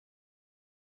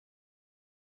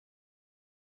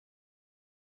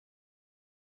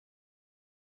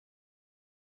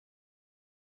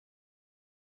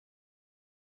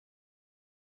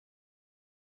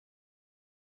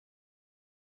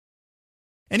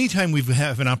anytime we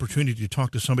have an opportunity to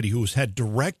talk to somebody who has had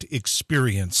direct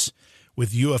experience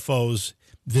with UFOs,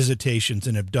 visitations,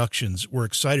 and abductions, we're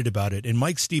excited about it. And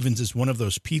Mike Stevens is one of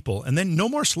those people. And then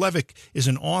Nomar Slevik is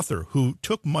an author who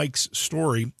took Mike's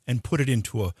story and put it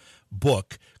into a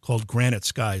book called Granite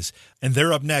Skies. And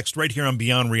they're up next right here on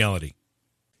Beyond Reality.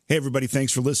 Hey, everybody.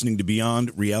 Thanks for listening to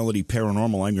Beyond Reality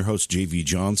Paranormal. I'm your host, J.V.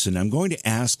 Johnson. I'm going to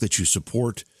ask that you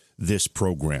support this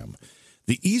program.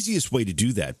 The easiest way to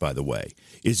do that, by the way,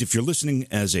 is if you're listening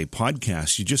as a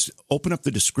podcast, you just open up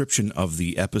the description of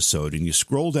the episode and you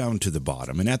scroll down to the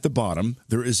bottom. And at the bottom,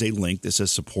 there is a link that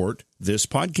says support this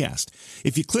podcast.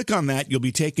 If you click on that, you'll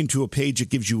be taken to a page that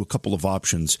gives you a couple of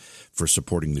options for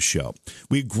supporting the show.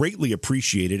 We greatly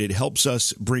appreciate it. It helps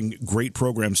us bring great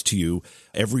programs to you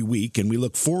every week, and we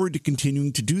look forward to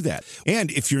continuing to do that. And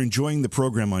if you're enjoying the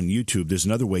program on YouTube, there's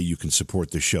another way you can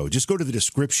support the show. Just go to the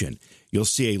description. You'll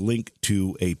see a link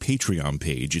to a Patreon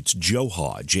page. It's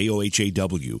Johaw,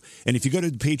 Johhaw. And if you go to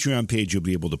the Patreon page, you'll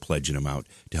be able to pledge an amount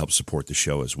to help support the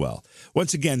show as well.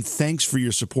 Once again, thanks for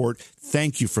your support.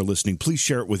 Thank you for listening. Please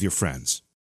share it with your friends.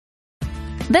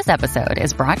 This episode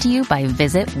is brought to you by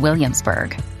Visit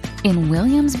Williamsburg. In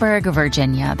Williamsburg,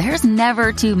 Virginia, there's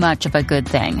never too much of a good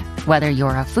thing. Whether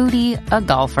you're a foodie, a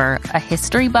golfer, a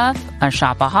history buff, a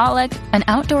shopaholic, an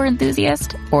outdoor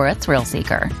enthusiast, or a thrill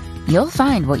seeker, you'll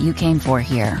find what you came for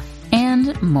here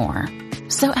and more.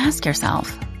 So ask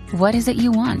yourself, what is it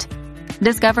you want?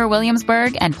 Discover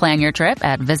Williamsburg and plan your trip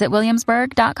at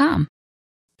visitwilliamsburg.com.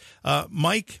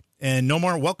 Mike and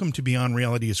Nomar, welcome to Beyond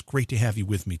Reality. It's great to have you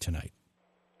with me tonight.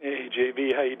 Hey,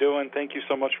 JV, how you doing? Thank you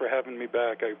so much for having me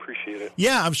back. I appreciate it.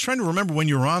 Yeah, I was trying to remember when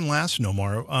you were on last,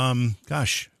 Nomar.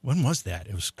 Gosh, when was that?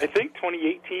 It was, I think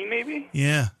 2018, maybe?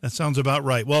 Yeah, that sounds about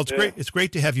right. Well, it's great. It's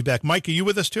great to have you back. Mike, are you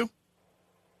with us too?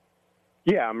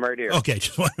 Yeah, I'm right here. Okay,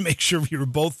 just want to make sure you were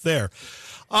both there.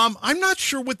 I'm not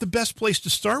sure what the best place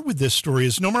to start with this story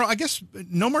is. Nomar, I guess,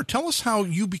 Nomar, tell us how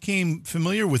you became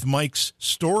familiar with Mike's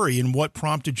story and what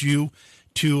prompted you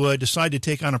to decide to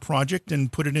take on a project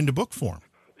and put it into book form.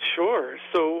 Sure.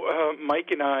 So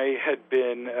Mike and I had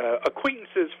been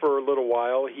acquaintances for a little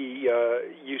while. He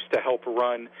used to help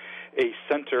run a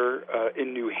center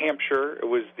in New Hampshire. It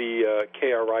was the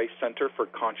KRI Center for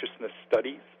Consciousness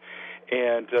Studies.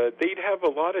 And they'd have a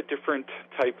lot of different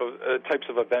types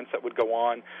of events that would go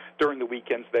on during the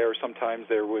weekends there. Sometimes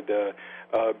there would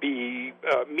be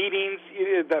meetings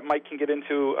that Mike can get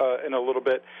into in a little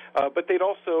bit. But they'd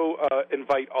also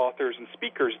invite authors and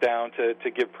speakers down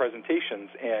to give presentations.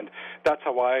 And that's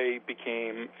how I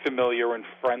became familiar and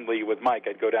friendly with Mike.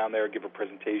 I'd go down there, give a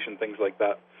presentation, things like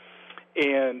that.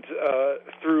 And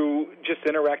through just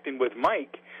interacting with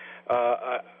Mike,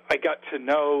 I got to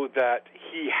know that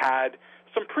he had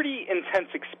some pretty intense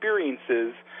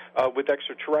experiences with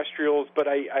extraterrestrials, but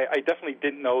I definitely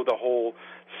didn't know the whole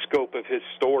scope of his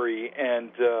story.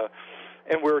 And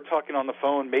we were talking on the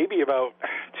phone maybe about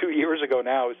 2 years ago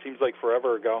now. It seems like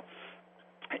forever ago.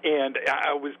 And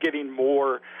I was getting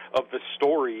more of the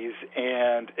stories,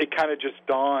 and it kind of just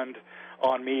dawned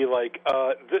on me like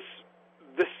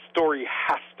this story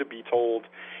has to be told.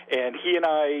 And he and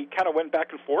I kind of went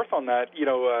back and forth on that,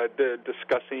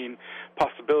 discussing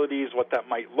possibilities, what that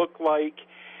might look like.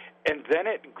 And then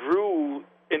it grew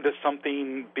into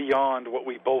something beyond what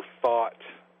we both thought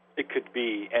it could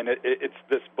be. And it's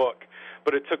this book.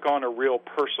 But it took on a real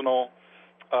personal,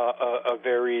 a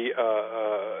very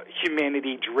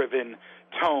humanity-driven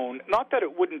tone. Not that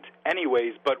it wouldn't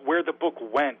anyways, but where the book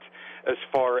went as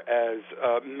far as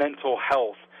mental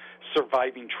health,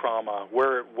 surviving trauma,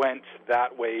 where it went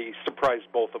that way surprised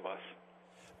both of us.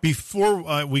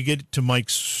 Before we get to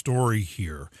Mike's story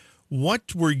here,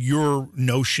 what were your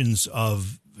notions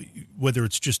of whether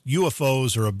it's just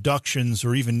UFOs or abductions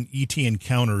or even ET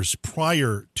encounters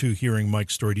prior to hearing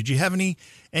Mike's story? Did you have any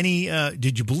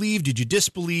did you believe, did you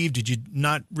disbelieve, did you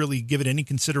not really give it any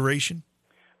consideration?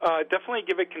 Definitely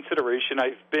give it consideration.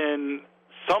 I've been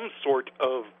some sort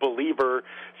of believer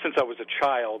since I was a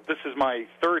child. This is my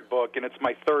third book, and it's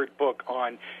my third book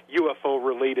on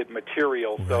UFO-related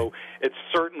material, right. So it's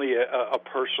certainly a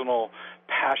personal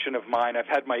passion of mine. I've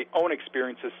had my own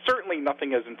experiences, certainly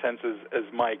nothing as intense as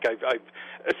Mike. I've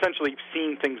essentially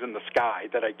seen things in the sky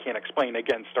that I can't explain,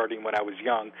 again, starting when I was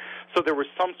young. So there was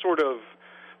some sort of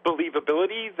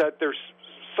believability that there's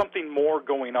something more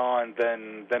going on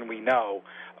than we know.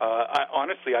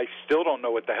 Honestly, I still don't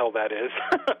know what the hell that is,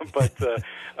 but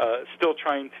still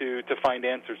trying to find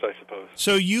answers, I suppose.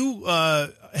 So you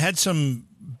had some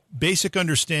basic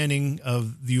understanding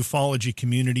of the ufology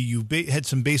community. You had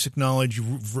some basic knowledge.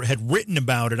 You had written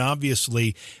about it,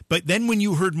 obviously. But then when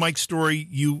you heard Mike's story,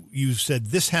 you said,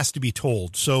 this has to be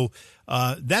told. So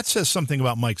that says something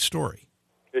about Mike's story.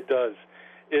 It does.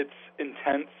 It's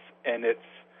intense, and it's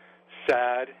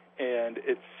sad, and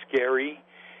it's scary.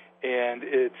 And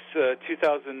it's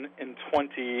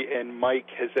 2020, and Mike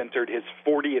has entered his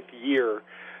 40th year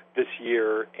this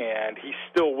year, and he's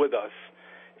still with us.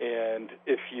 And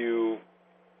if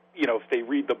if they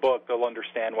read the book, they'll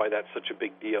understand why that's such a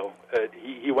big deal.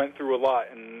 He went through a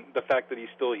lot, and the fact that he's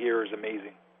still here is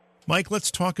amazing. Mike, let's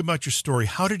talk about your story.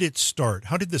 How did it start?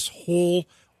 How did this whole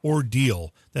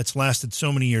ordeal that's lasted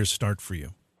so many years start for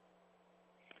you?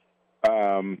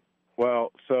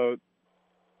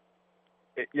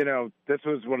 This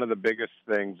was one of the biggest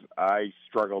things I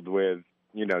struggled with,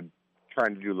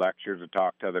 trying to do lectures or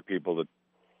talk to other people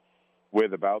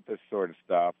with about this sort of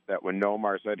stuff, that when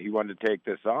Nomar said he wanted to take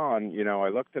this on, I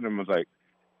looked at him and was like,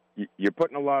 you're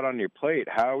putting a lot on your plate.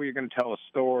 How are you going to tell a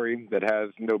story that has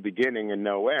no beginning and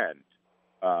no end?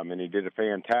 And he did a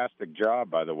fantastic job,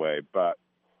 by the way. But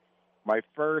my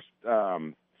first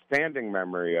standing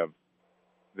memory of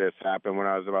this happened when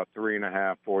I was about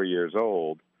 3.5, 4 years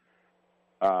old.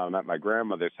 At my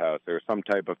grandmother's house. There was some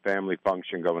type of family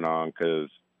function going on because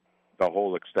the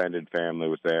whole extended family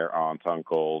was there, aunts,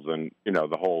 uncles, and,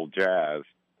 the whole jazz.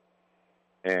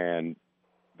 And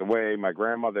the way my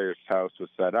grandmother's house was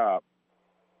set up,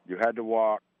 you had to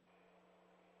walk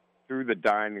through the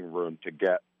dining room to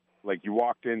get, you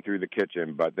walked in through the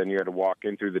kitchen, but then you had to walk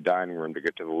in through the dining room to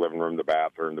get to the living room, the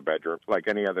bathroom, the bedroom, like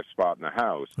any other spot in the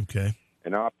house. Okay.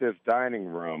 And off this dining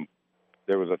room,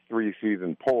 there was a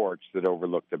 3-season porch that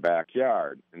overlooked the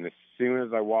backyard. And as soon as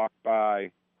I walked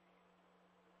by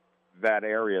that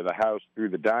area of the house through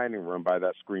the dining room by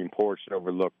that screen porch that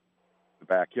overlooked the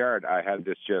backyard, I had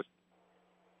this just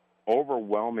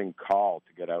overwhelming call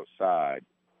to get outside.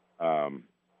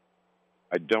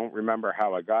 I don't remember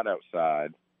how I got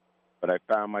outside, but I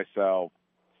found myself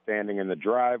standing in the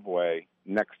driveway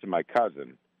next to my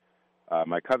cousin.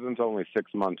 My cousin's only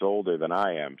 6 months older than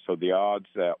I am, so the odds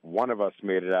that one of us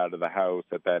made it out of the house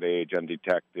at that age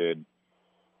undetected,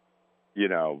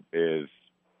 is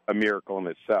a miracle in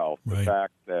itself. Right. The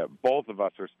fact that both of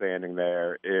us are standing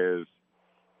there is,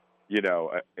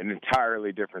 an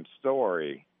entirely different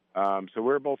story. So we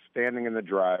were both standing in the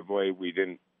driveway. We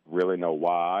didn't really know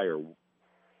why or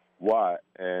what,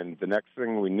 and the next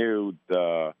thing we knew,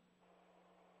 the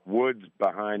woods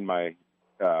behind my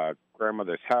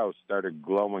grandmother's house started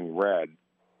glowing red,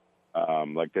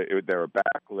 they were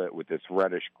backlit with this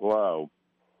reddish glow,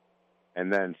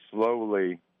 and then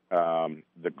slowly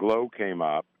the glow came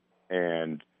up,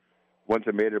 and once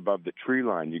it made it above the tree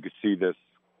line, you could see this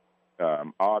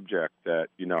object that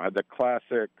had the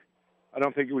classic. I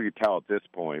don't think we could tell at this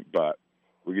point, but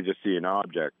we could just see an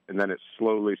object, and then it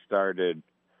slowly started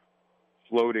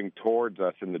floating towards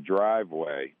us in the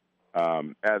driveway.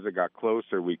 As it got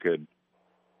closer, we could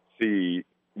see,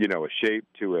 a shape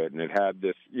to it, and it had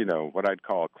this, what I'd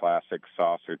call a classic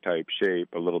saucer-type shape,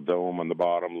 a little dome on the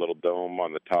bottom, a little dome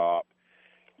on the top,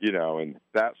 and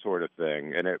that sort of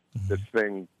thing. And this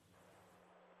thing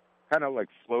kind of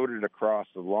floated across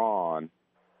the lawn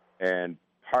and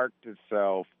parked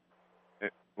itself.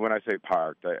 When I say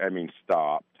parked, I mean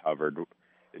stopped, hovered.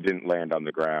 It didn't land on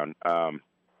the ground.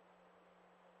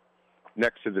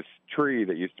 Next to this tree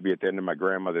that used to be at the end of my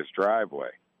grandmother's driveway.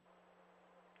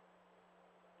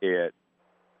 It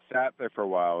sat there for a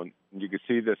while, and you could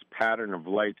see this pattern of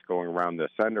lights going around the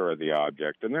center of the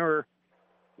object. And there were,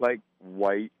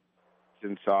 whites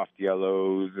and soft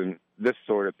yellows and this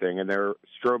sort of thing. And they were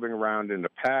strobing around in a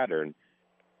pattern.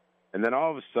 And then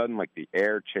all of a sudden, the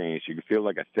air changed. You could feel,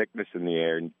 a thickness in the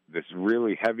air, and this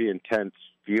really heavy, intense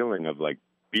feeling of,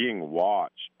 being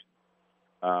watched.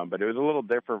 But it was a little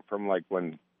different from,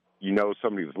 when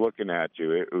somebody was looking at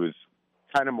you. It was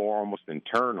kind of more almost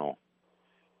internal.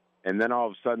 And then all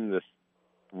of a sudden, this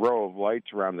row of lights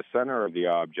around the center of the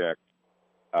object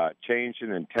changed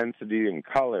in intensity and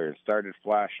color and started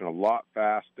flashing a lot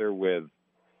faster with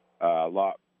a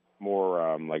lot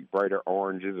more brighter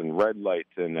oranges and red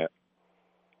lights in it.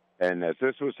 And as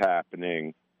this was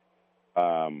happening,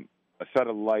 a set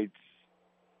of lights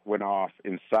went off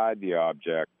inside the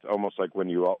object, almost like when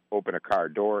you open a car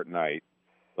door at night,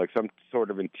 some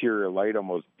sort of interior light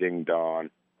almost dinged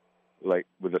on,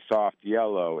 with a soft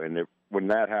yellow, and when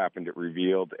that happened, it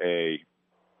revealed a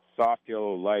soft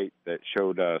yellow light that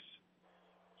showed us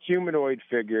humanoid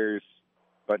figures,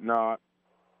 but not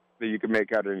that you could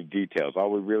make out any details.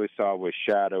 All we really saw was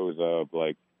shadows of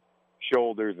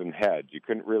shoulders and head. You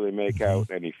couldn't really make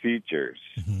out any features.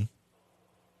 Mm-hmm.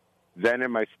 Then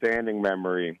in my standing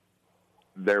memory,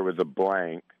 there was a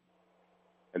blank.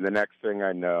 And the next thing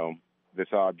I know, this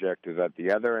object is at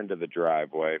the other end of the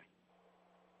driveway.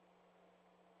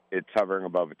 It's hovering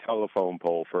above a telephone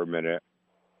pole for a minute,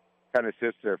 kind of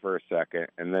sits there for a second,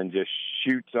 and then just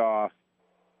shoots off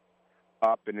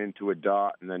up and into a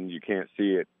dot, and then you can't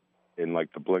see it in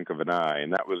like the blink of an eye.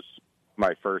 And that was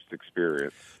my first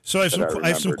experience. So I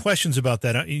have some questions about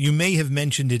that. You may have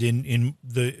mentioned it in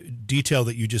the detail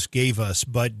that you just gave us,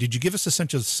 but did you give us a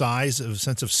sense of size, a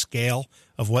sense of scale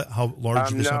of how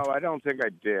large this? No, I don't think I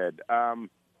did.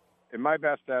 In my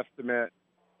best estimate,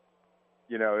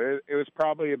 it was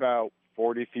probably about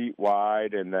 40 feet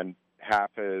wide and then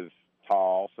half as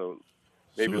tall, so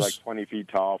maybe like 20 feet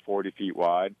tall, 40 feet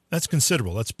wide. That's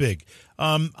considerable. That's big.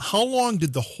 How long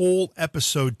did the whole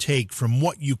episode take from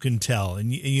what you can tell?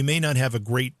 And you may not have a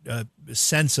great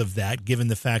sense of that, given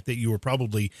the fact that you were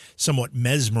probably somewhat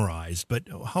mesmerized, but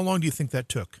how long do you think that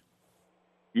took?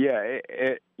 Yeah,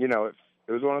 it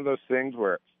was one of those things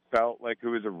where it felt like it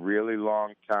was a really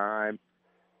long time.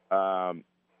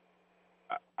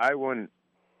 I wouldn't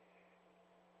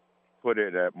put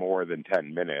it at more than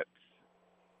 10 minutes.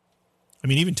 I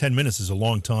mean, even 10 minutes is a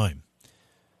long time.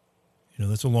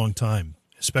 That's a long time,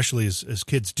 especially as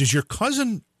kids. Does your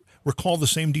cousin recall the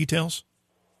same details?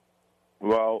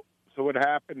 Well, so what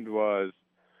happened was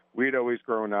we'd always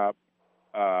grown up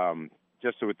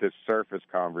just with this surface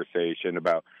conversation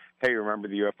about, hey, remember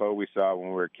the UFO we saw when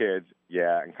we were kids?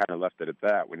 Yeah, and kind of left it at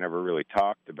that. We never really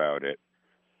talked about it.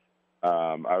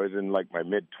 I was in like my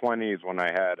mid-20s when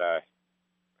I had a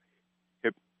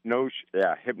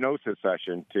hypnosis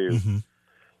session to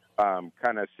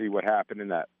kind of see what happened in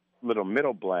that little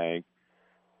middle blank.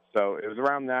 So it was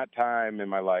around that time in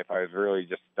my life I was really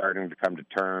just starting to come to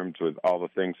terms with all the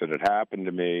things that had happened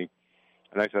to me.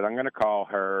 And I said, I'm going to call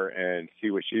her and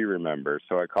see what she remembers.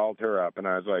 So I called her up and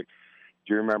I was like,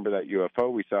 do you remember that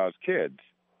UFO we saw as kids?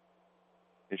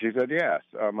 And she said, yes.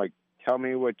 I'm like, tell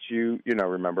me what you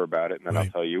remember about it, and then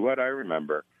I'll tell you what I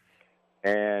remember.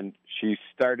 And she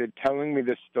started telling me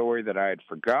this story that I had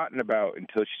forgotten about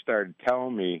until she started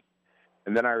telling me,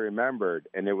 and then I remembered,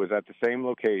 and it was at the same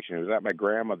location. It was at my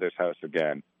grandmother's house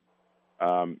again.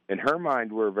 In her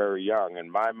mind, we were very young. In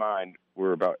my mind, we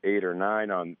were about 8 or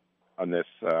 9 on this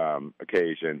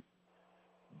occasion.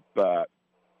 But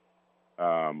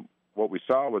what we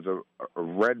saw was a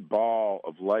red ball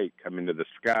of light come into the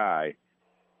sky,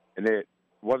 and it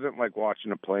wasn't like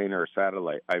watching a plane or a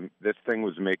satellite. This thing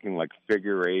was making like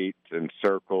figure eights and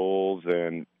circles,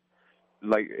 and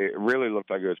like it really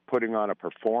looked like it was putting on a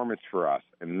performance for us,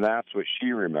 and that's what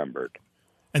she remembered.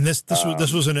 And this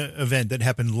was an event that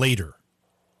happened later.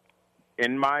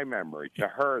 In my memory, to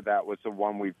her, that was the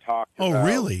one we've talked about. Oh,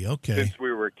 really? Okay. Since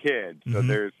we were kids, so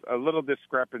there's a little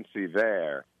discrepancy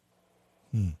there.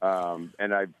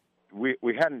 And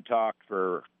we hadn't talked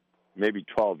for maybe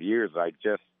 12 years. I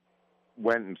just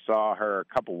went and saw her a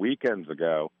couple weekends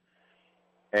ago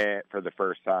for the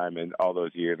first time in all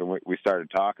those years, and we started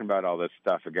talking about all this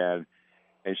stuff again.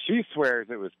 And she swears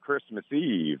it was Christmas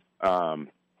Eve,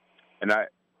 and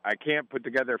I can't put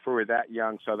together if we were that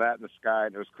young, saw that in the sky,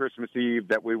 and it was Christmas Eve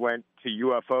that we went to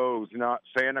UFOs, not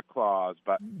Santa Claus.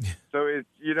 But so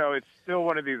it's still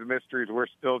one of these mysteries we're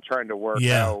still trying to work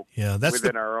out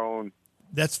within our own.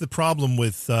 That's the problem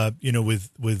with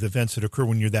with events that occur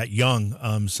when you're that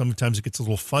young. Sometimes it gets a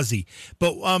little fuzzy.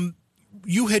 But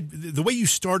you had the way you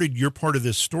started your part of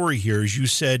this story here is you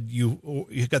said you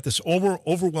got this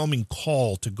overwhelming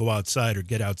call to go outside or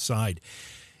get outside,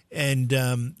 and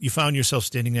you found yourself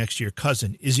standing next to your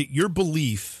cousin. Is it your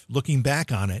belief, looking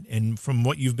back on it, and from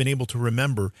what you've been able to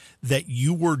remember, that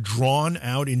you were drawn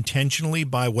out intentionally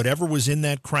by whatever was in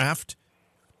that craft?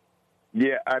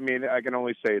 Yeah, I mean, I can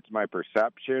only say it's my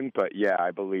perception, but yeah,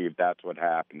 I believe that's what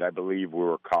happened. I believe we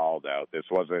were called out. This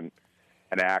wasn't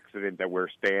an accident that we're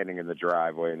standing in the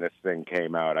driveway and this thing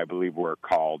came out. I believe we're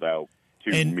called out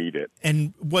to meet it.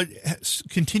 And what has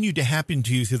continued to happen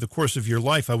to you through the course of your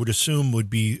life, I would assume, would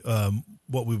be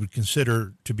what we would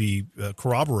consider to be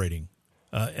corroborating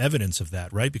evidence of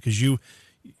that, right? Because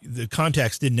the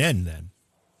contacts didn't end then.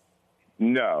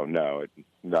 No,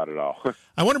 not at all.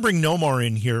 I want to bring Nomar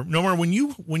in here. Nomar, when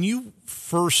you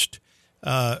first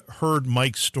heard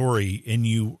Mike's story and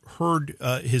you heard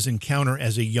his encounter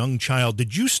as a young child,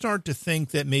 did you start to think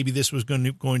that maybe this was going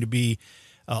to be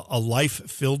a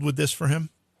life filled with this for him?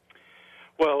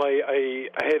 Well, I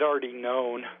had already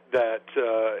known that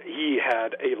he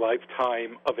had a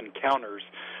lifetime of encounters.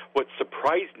 What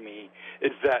surprised me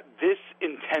is that this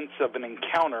intense of an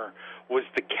encounter was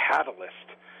the catalyst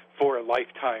for a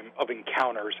lifetime of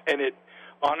encounters, and it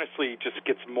honestly just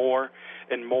gets more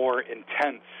and more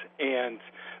intense. And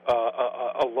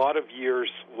a lot of years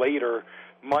later,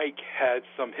 Mike had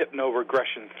some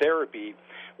hypnoregression therapy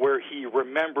where he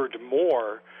remembered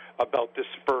more about this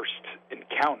first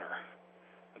encounter.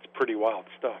 It's pretty wild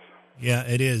stuff. Yeah,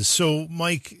 it is. So,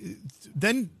 Mike,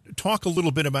 then talk a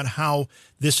little bit about how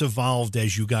this evolved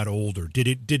as you got older. Did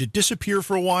it disappear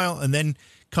for a while and then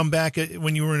come back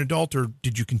when you were an adult, or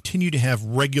did you continue to have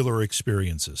regular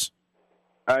experiences?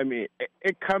 I mean,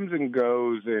 it comes and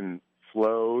goes in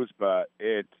flows, but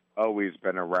it's always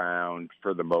been around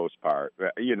for the most part.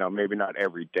 You know, maybe not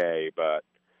every day, but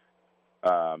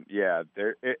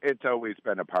it's always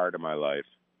been a part of my life.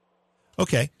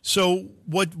 Okay, so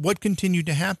what continued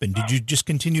to happen? Did you just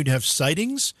continue to have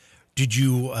sightings? Did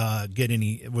you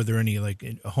were there any like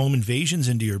home invasions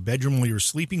into your bedroom while you were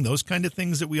sleeping? Those kind of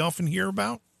things that we often hear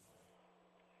about?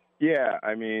 Yeah,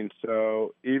 I mean,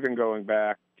 so even going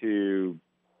back to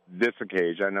this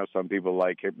occasion, I know some people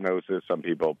like hypnosis. Some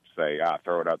people say,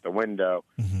 throw it out the window.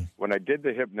 Mm-hmm. When I did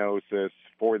the hypnosis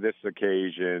for this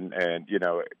occasion, and, you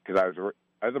know, because I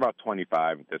was about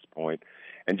 25 at this point,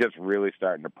 and just really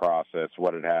starting to process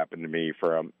what had happened to me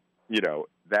from, you know,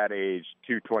 that age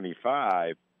to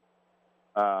 25,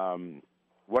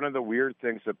 one of the weird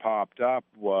things that popped up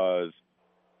was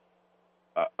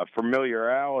a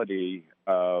familiarity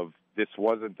of this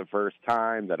wasn't the first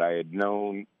time that I had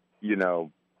known, you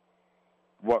know,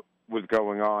 what was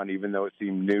going on, even though it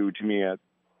seemed new to me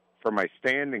from my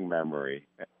standing memory.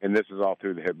 And this is all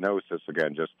through the hypnosis,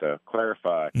 again, just to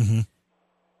clarify. Mm-hmm.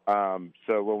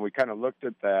 So when we kind of looked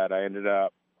at that, I ended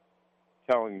up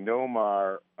telling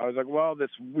Nomar, I was like, well, this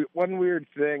one weird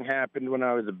thing happened when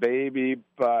I was a baby,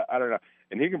 but I don't know.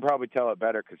 And he can probably tell it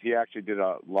better because he actually did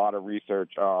a lot of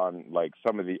research on, like,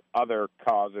 some of the other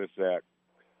causes that,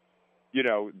 you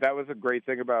know, that was a great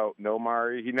thing about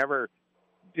Nomar. He never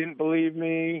didn't believe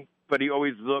me, but he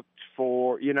always looked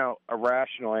for, you know, a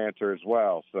rational answer as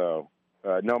well. So,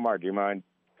 Nomar, do you mind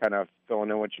kind of filling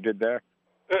in what you did there?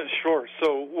 Sure.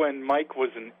 So when Mike was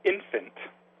an infant,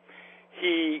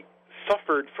 he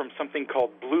suffered from something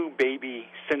called blue baby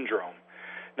syndrome.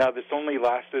 Now, this only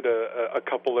lasted a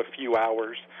couple of few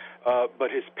hours,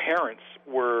 but his parents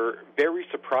were very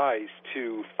surprised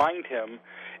to find him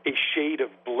a shade of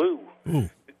blue. Ooh.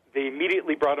 They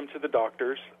immediately brought him to the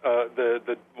doctors.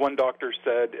 The one doctor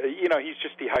said, you know, he's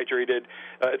just dehydrated.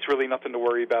 It's really nothing to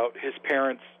worry about. His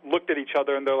parents looked at each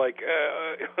other, and they're like,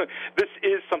 this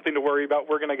is something to worry about.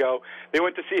 We're going to go. They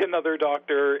went to see another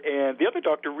doctor, and the other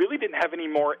doctor really didn't have any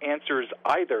more answers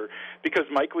either because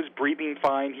Mike was breathing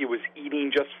fine. He was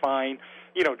eating just fine,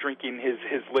 you know, drinking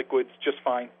his liquids just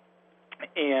fine.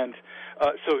 And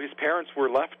so his parents were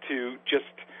left to just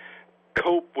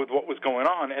cope with what was going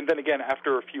on, and then again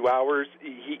after a few hours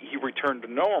he returned to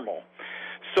normal.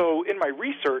 So in my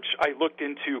research I looked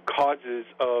into causes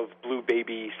of blue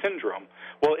baby syndrome.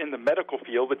 Well, in the medical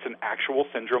field it's an actual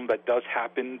syndrome that does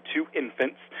happen to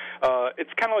infants.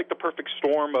 It's kind of like the perfect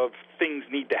storm of things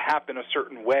need to happen a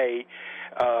certain way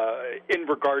in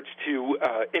regards to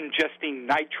ingesting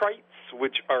nitrites,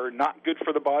 which are not good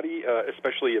for the body,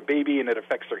 especially a baby, and it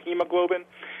affects their hemoglobin.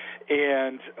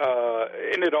 And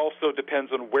it also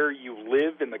depends on where you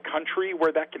live in the country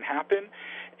where that can happen.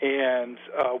 And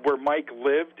where Mike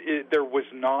lived, there was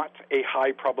not a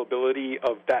high probability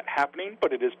of that happening,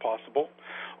 but it is possible.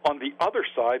 On the other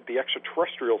side, the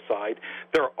extraterrestrial side,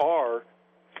 there are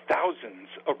thousands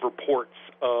of reports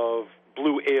of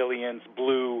blue aliens,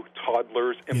 blue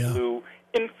toddlers, and blue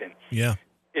infants. Yeah.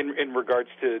 In regards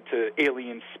to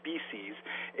alien species.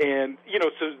 And, you know,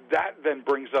 so that then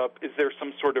brings up, is there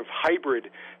some sort of hybrid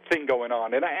thing going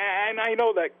on? And I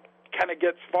know that kind of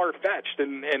gets far-fetched,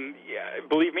 and yeah,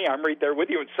 believe me, I'm right there with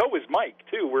you, and so is Mike,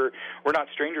 too. We're not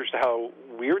strangers to how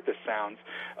weird this sounds,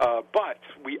 but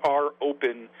we are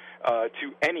open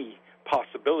to any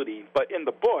possibility. But in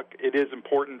the book, it is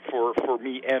important for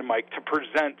me and Mike to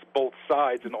present both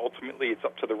sides, and ultimately it's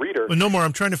up to the reader. But no more.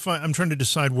 I'm trying to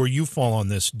decide where you fall on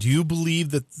this. Do you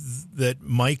believe that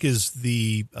Mike is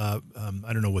the I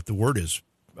don't know what the word is.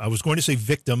 I was going to say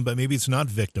victim, but maybe it's not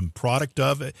victim. Product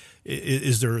of.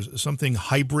 Is there something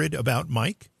hybrid about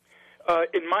Mike?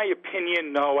 In my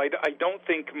opinion, no. I don't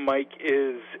think Mike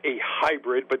is a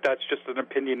hybrid, but that's just an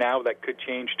opinion now that could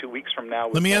change 2 weeks from now.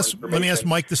 Let me ask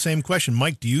Mike the same question.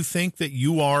 Mike, do you think that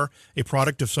you are a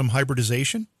product of some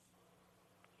hybridization?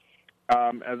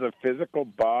 As a physical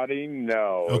body,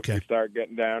 no. Okay. If you start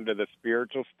getting down to the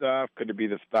spiritual stuff, could it be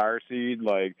the starseed?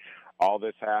 Like, all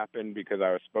this happened because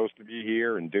I was supposed to be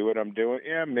here and do what I'm doing?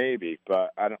 Yeah, maybe,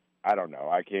 but I don't know.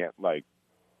 I can't, like,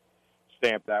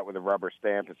 stamp that with a rubber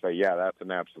stamp and say, yeah, that's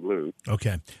an absolute.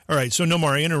 Okay. All right. So,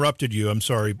 Nomar, I interrupted you. I'm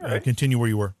sorry. Right. Continue where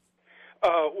you were.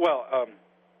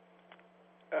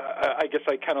 I guess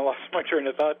I kind of lost my train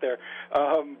of thought there.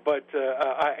 But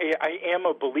I am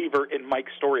a believer in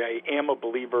Mike's story. I am a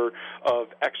believer of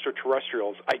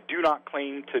extraterrestrials. I do not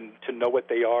claim to know what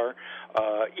they are.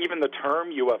 Even the term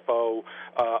UFO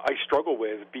I struggle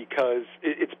with because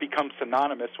it's become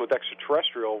synonymous with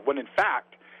extraterrestrial, when in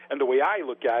fact, and the way I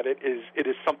look at it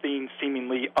is something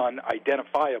seemingly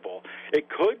unidentifiable. It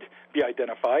could be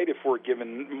identified if we're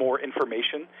given more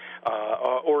information,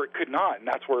 or it could not, and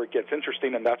that's where it gets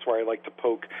interesting, and that's where I like to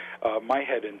poke my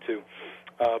head into.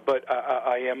 But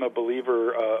I am a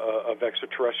believer of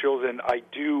extraterrestrials, and I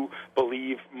do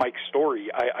believe Mike's story.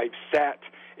 I've sat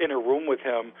in a room with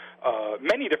him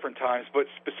many different times, but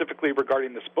specifically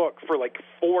regarding this book for like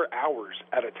 4 hours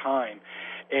at a time,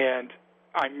 and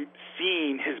I'm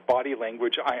seeing his body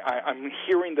language. I'm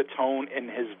hearing the tone in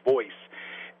his voice.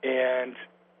 And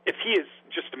if he is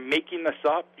just making this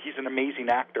up, he's an amazing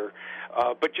actor.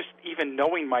 But just even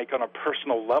knowing Mike on a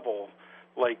personal level,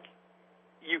 like,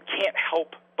 you can't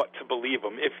help but to believe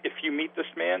him. If you meet this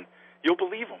man, you'll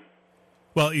believe him.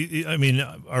 Well, I mean,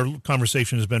 our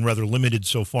conversation has been rather limited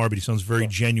so far, but he sounds very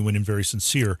genuine and very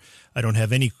sincere. I don't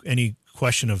have any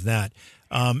question of that.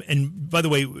 And by the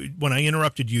way, when I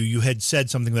interrupted you, you had said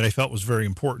something that I felt was very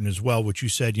important as well, which you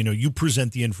said, you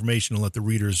present the information and let the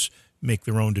readers make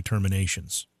their own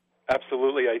determinations.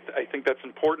 Absolutely. I think that's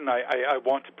important. I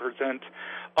want to present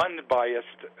unbiased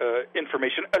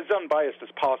information, as unbiased as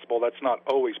possible. That's not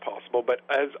always possible, but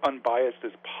as unbiased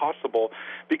as possible,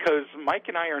 because Mike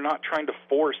and I are not trying to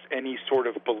force any sort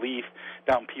of belief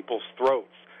down people's throats.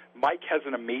 Mike has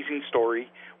an amazing story.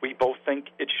 We both think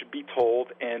it should be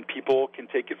told, and people can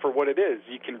take it for what it is.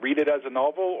 You can read it as a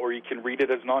novel, or you can read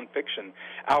it as nonfiction.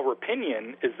 Our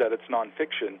opinion is that it's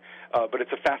nonfiction, but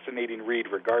it's a fascinating read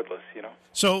regardless,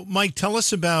 So, Mike, tell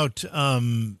us about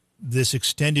this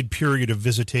extended period of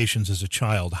visitations as a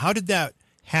child. How did that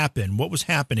happen? What was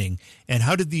happening? And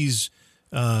how did these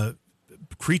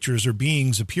creatures or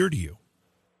beings appear to you?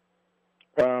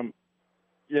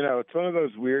 It's one of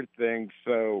those weird things.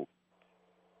 So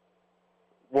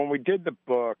when we did the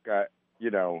book, I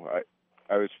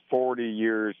was 40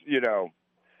 years,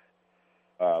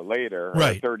 later,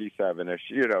 right. 37-ish,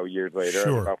 years later, Sure.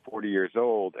 I was about 40 years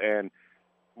old. And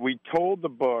we told the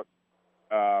book,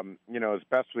 as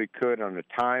best we could on a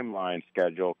timeline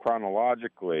schedule,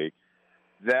 chronologically,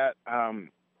 that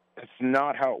it's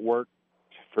not how it worked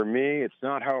for me. It's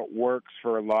not how it works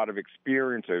for a lot of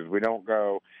experiences. We don't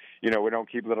go... we don't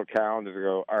keep little calendars and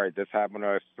go, all right, this happened when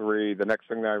I was 3. The next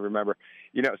thing that I remember,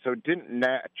 so it didn't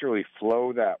naturally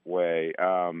flow that way.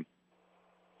 So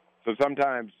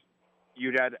sometimes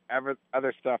you'd add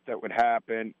other stuff that would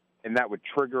happen, and that would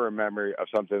trigger a memory of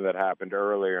something that happened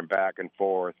earlier and back and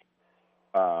forth.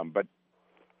 But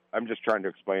I'm just trying to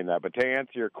explain that. But to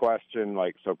answer your question,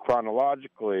 so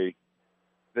chronologically,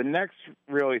 the next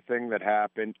really thing that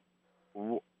happened,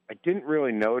 I didn't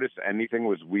really notice anything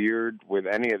was weird with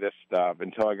any of this stuff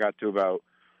until I got to about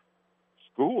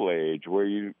school age, where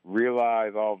you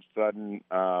realize all of a sudden,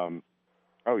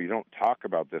 you don't talk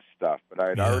about this stuff. But I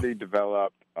had already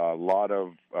developed a lot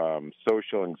of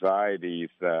social anxieties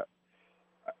that,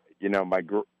 my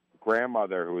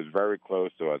grandmother, who was very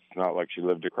close to us, it's not like she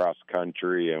lived across the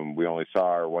country and we only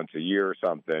saw her once a year or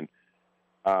something.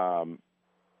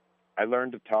 I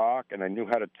learned to talk, and I knew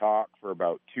how to talk for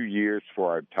about 2 years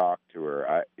before I'd talk to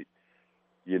her.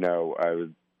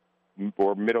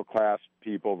 We're middle-class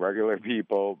people, regular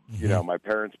people. Mm-hmm. My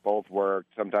parents both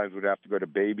worked. Sometimes we'd have to go to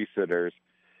babysitters,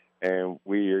 and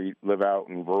we live out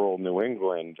in rural New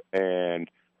England, and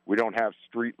we don't have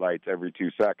street lights every 2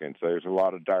 seconds. So there's a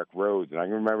lot of dark roads. And I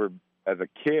can remember as a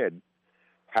kid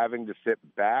having to sit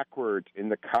backwards in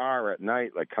the car at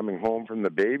night, like coming home from the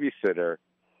babysitter,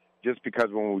 just because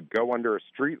when we'd go under a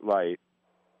street light,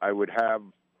 I would have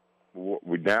what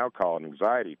we'd now call an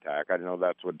anxiety attack. I didn't know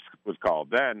that's what it was called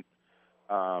then.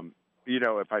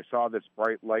 If I saw this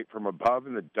bright light from above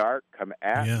in the dark come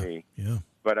at me,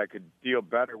 but I could deal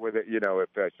better with it, if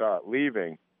I saw it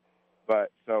leaving.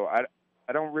 But so I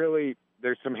don't really,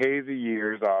 there's some hazy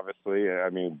years, obviously.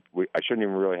 I mean, I shouldn't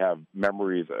even really have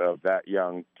memories of that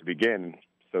young to begin,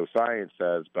 so science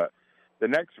says, but the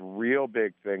next real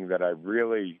big thing that I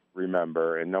really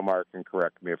remember, and Nomar can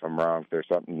correct me if I'm wrong, if there's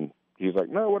something, he's like,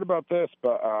 no, what about this?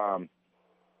 But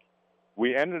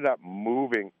we ended up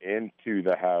moving into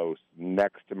the house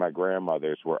next to my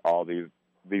grandmother's where all these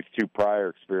 2 prior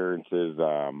experiences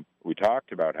we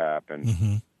talked about happened.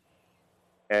 Mm-hmm.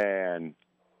 And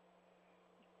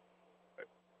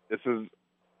this is,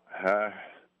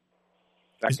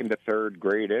 second to third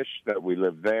grade-ish that we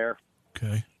lived there.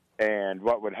 Okay. And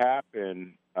what would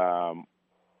happen,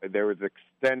 there was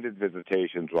extended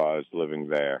visitations while I was living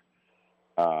there.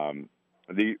 And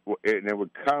it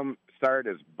would start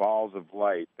as balls of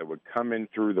light that would come in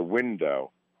through the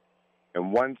window.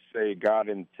 And once they got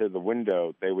into the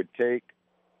window, they would take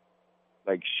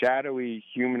like shadowy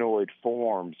humanoid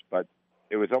forms, but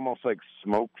it was almost like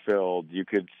smoke-filled. You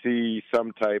could see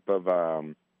some type of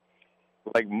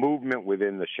like movement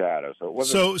within the shadow. So it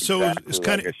wasn't exactly it's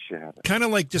like a shadow. Kind of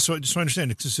like, just so I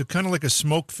understand, it's kind of like a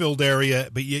smoke-filled area,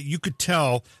 but you could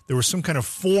tell there was some kind of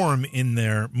form in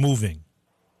there moving.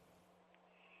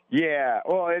 Yeah,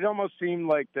 well, it almost seemed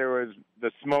like the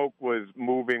smoke was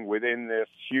moving within this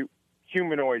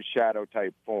humanoid shadow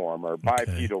type form or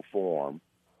bipedal form.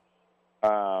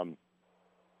 And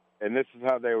this is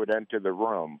how they would enter the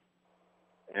room.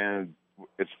 And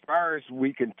as far as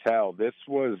we can tell, this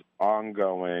was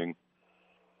ongoing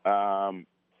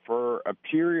for a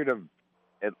period of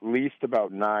at least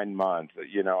about 9 months.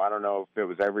 You know, I don't know if it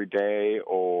was every day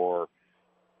or,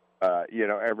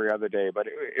 every other day, but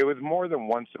it was more than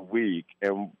once a week.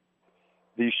 And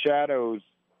these shadows,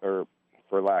 or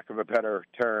for lack of a better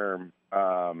term,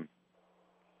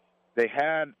 they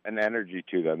had an energy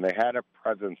to them. They had a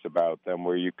presence about them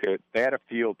where they had a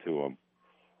feel to them.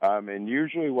 And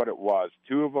usually what it was,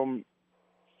 two of them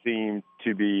seemed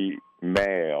to be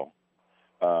male.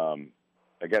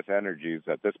 I guess energies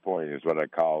at this point is what I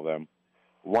call them.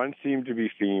 One seemed to be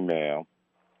female.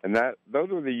 And those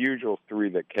were the usual three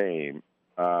that came.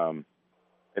 And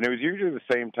it was usually the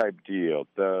same type deal.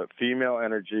 The female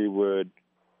energy would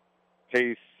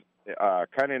pace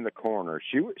kind of in the corner.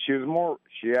 She was more.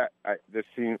 This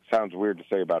sounds weird to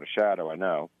say about a shadow, I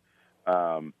know,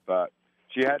 but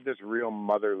she had this real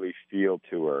motherly feel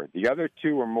to her. The other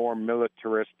two were more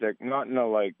militaristic, not in a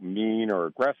like mean or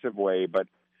aggressive way, but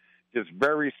just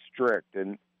very strict.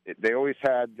 And they always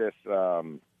had this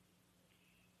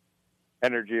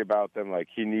energy about them, like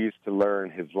he needs to learn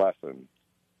his lessons,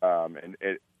 and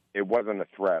it wasn't a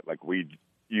threat like we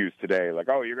use today, like,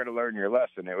 oh, you're going to learn your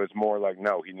lesson. It was more like,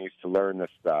 no, he needs to learn this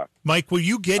stuff. Mike, were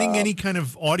you getting any kind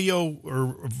of audio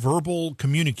or verbal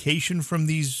communication from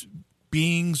these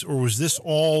beings, or was this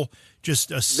all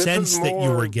just a sense that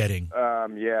you were getting?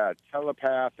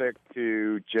 Telepathic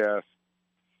to just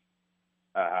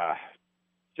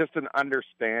an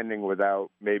understanding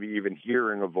without maybe even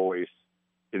hearing a voice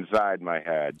inside my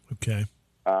head. Okay.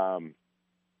 And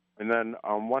then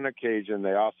on one occasion,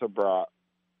 they also brought,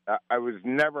 I was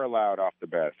never allowed off the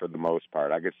bed for the most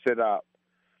part. I could sit up,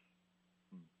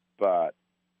 but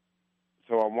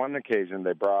so on one occasion,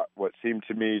 they brought what seemed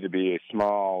to me to be a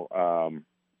small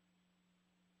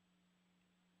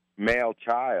male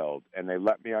child, and they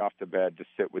let me off the bed to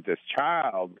sit with this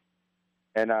child,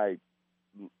 and I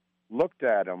looked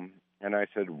at him, and I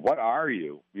said, what are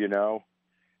you,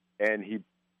 And he,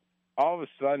 all of a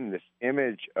sudden, this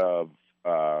image of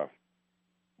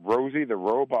Rosie the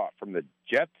robot from the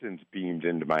Jetsons beamed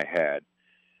into my head.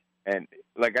 And,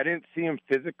 I didn't see him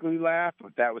physically laugh,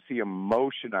 but that was the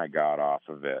emotion I got off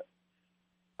of it.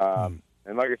 And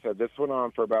like I said, this went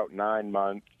on for about 9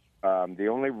 months. The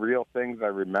only real things I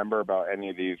remember about any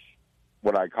of these,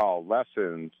 what I call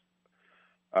lessons,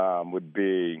 would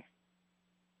be,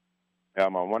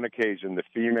 on one occasion, the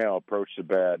female approached the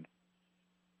bed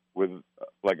with,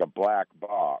 a black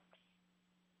box.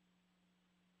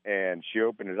 And she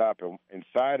opened it up, and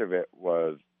inside of it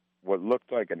was what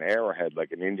looked like an arrowhead,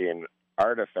 like an Indian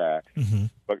artifact,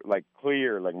 but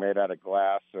clear, made out of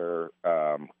glass or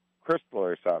crystal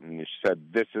or something. And she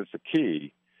said, "This is the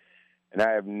key." And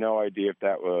I have no idea if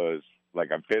that was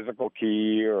a physical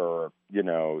key or,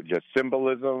 just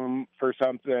symbolism for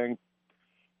something.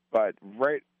 But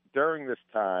right during this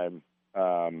time,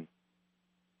 this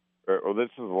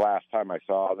is the last time I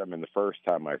saw them, and the first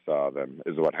time I saw them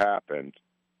is what happened.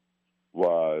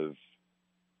 Was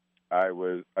I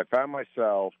found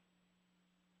myself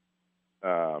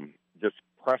just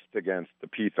pressed against a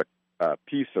piece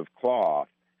of cloth,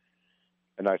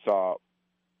 and I saw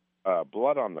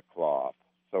blood on the cloth.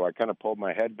 So I kind of pulled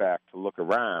my head back to look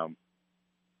around,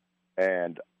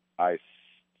 and I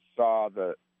saw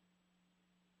the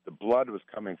blood was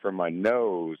coming from my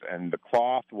nose, and the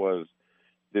cloth was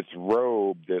this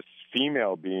robe this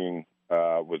female being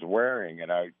was wearing, and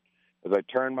as I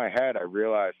turned my head, I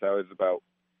realized I was about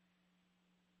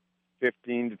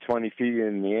 15 to 20 feet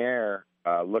in the air,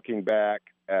 looking back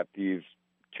at these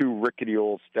two rickety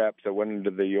old steps that went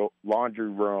into the laundry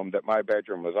room that my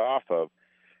bedroom was off of,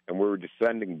 and we were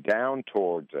descending down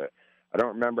towards it. I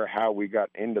don't remember how we got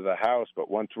into the house, but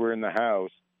once we were in the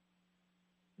house,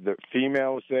 the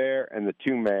female was there and the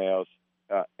two males,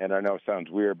 and I know it sounds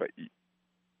weird, but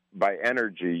by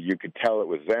energy, you could tell it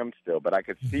was them still, but I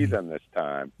could see them this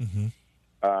time.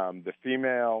 The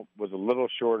female was a little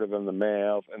shorter than the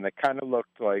males, and they kind of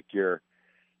looked like your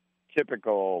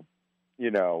typical,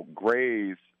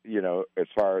 grays, as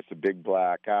far as the big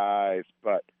black eyes,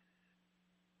 but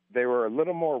they were a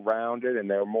little more rounded, and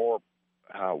they were more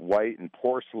white and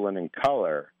porcelain in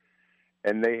color.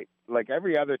 And they, like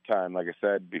every other time, like I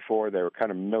said before, they were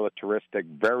kind of militaristic,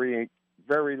 very,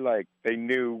 very they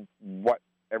knew what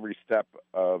every step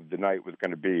of the night was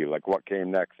going to be, like what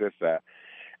came next, this, that.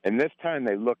 And this time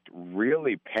they looked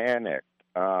really panicked,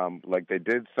 like they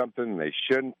did something they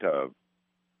shouldn't have.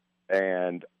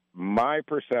 And my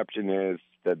perception is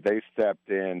that they stepped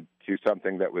into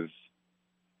something that was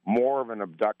more of an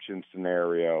abduction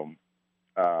scenario,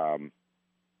 and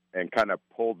kind of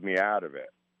pulled me out of it.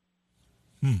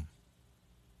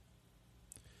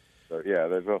 So, yeah,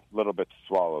 there's a little bit to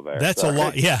swallow there. That's a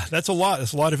lot. Yeah, that's a lot.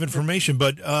 That's a lot of information.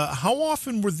 But how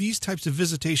often were these types of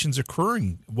visitations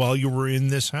occurring while you were in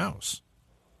this house?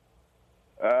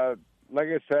 Like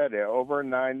I said, over a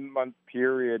 9-month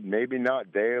period, maybe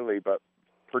not daily, but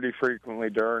pretty frequently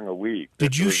during a week.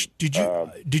 Did you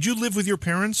live with your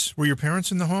parents? Were your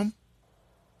parents in the home?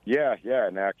 Yeah,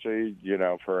 and actually,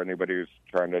 for anybody who's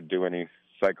trying to do any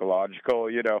psychological,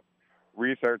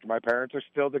 research, my parents are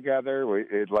still together.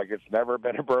 It's never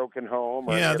been a broken home.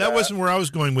 Yeah, that wasn't where I was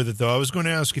going with it, though. I was going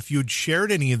to ask if you'd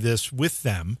shared any of this with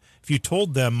them, if you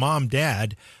told them, Mom,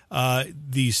 Dad,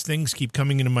 these things keep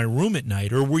coming into my room at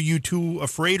night, or were you too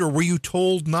afraid, or were you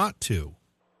told not to?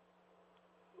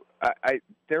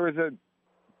 There was a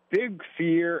big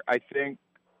fear, I think.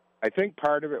 I think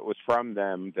part of it was from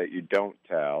them that you don't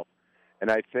tell.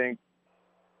 And I think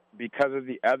because of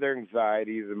the other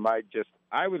anxieties and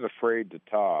I was afraid to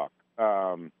talk,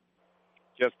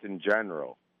 just in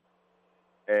general.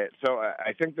 So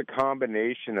I think the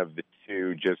combination of the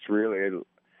two just really,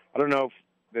 I don't know if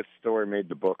this story made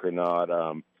the book or not,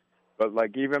 but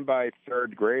even by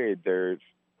third grade, there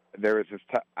was this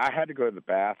I had to go to the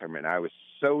bathroom, and I was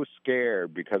so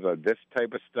scared because of this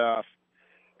type of stuff,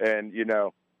 and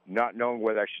not knowing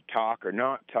whether I should talk or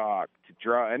not talk, to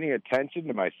draw any attention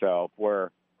to myself,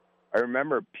 where I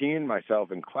remember peeing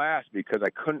myself in class because I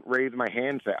couldn't raise my hand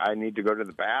and say I need to go to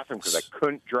the bathroom because I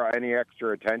couldn't draw any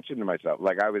extra attention to myself.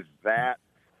 I was that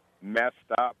messed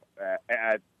up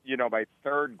at by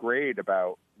third grade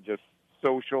about just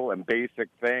social and basic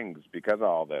things because of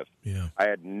all this. Yeah. I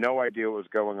had no idea what was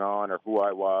going on or who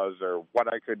I was or what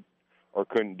I could or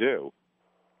couldn't do.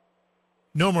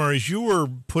 Nomar, as you were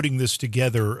putting this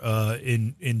together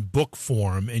in book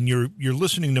form, and you're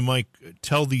listening to Mike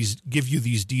give you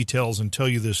these details and tell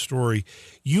you this story,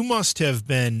 you must have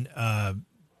been,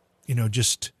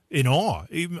 just in awe.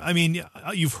 I mean,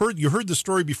 you heard the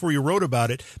story before you wrote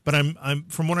about it, but I'm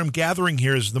from what I'm gathering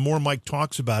here is the more Mike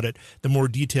talks about it, the more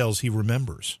details he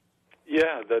remembers.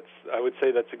 Yeah, I would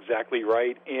say that's exactly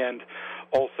right. And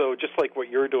also, just like what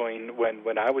you're doing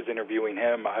when I was interviewing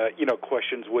him,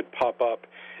 questions would pop up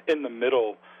in the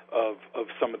middle of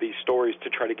some of these stories to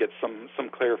try to get some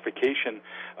clarification.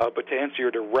 But to answer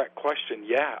your direct question,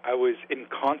 yeah, I was in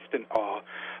constant awe.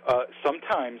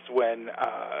 Sometimes when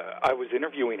I was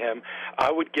interviewing him,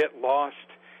 I would get lost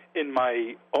in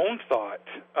my own thought,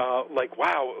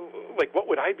 wow, what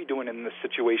would I be doing in this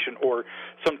situation? Or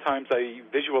sometimes I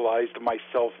visualized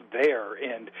myself there,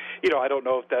 and I don't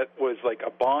know if that was like a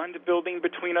bond building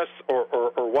between us or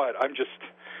what. I'm just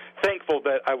thankful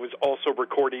that I was also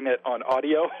recording it on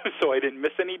audio, so I didn't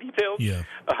miss any details. Yeah.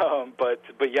 But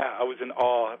yeah, I was in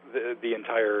awe the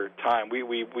entire time.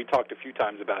 We talked a few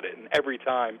times about it, and every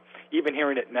time, even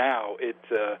hearing it now,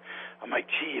 I'm like,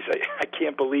 geez, I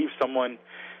can't believe someone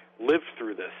lived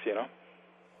through this,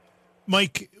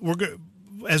 Mike,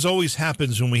 as always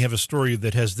happens when we have a story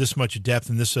that has this much depth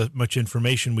and this much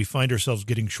information, we find ourselves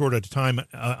getting short at a time,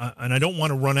 and I don't want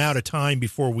to run out of time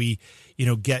before we,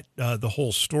 get the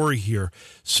whole story here.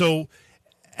 So,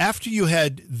 after you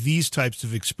had these types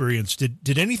of experience,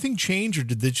 did anything change, or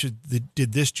did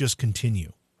this just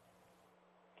continue?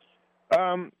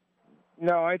 No,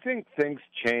 I think things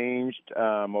changed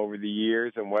over the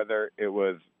years, and whether it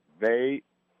was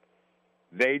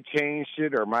they changed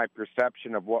it or my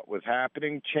perception of what was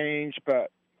happening changed.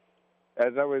 But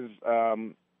as I was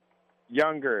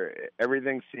younger,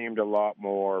 everything seemed a lot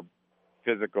more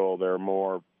physical. There were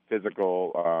more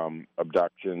physical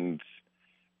abductions.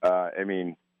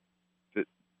 And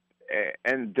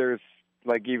there's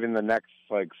even the next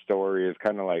story is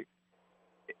kind of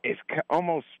it's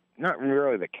almost not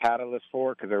really the catalyst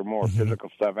for it because there were more physical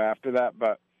stuff after that,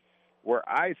 but where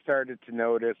I started to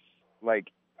notice,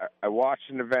 like, I watched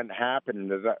an event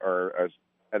happen,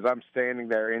 as I'm standing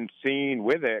there in scene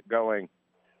with it, going,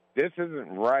 this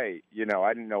isn't right. You know,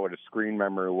 I didn't know what a screen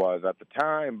memory was at the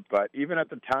time, but even at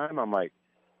the time, I'm like,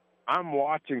 I'm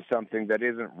watching something that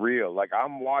isn't real. Like,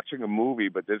 I'm watching a movie,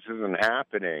 but this isn't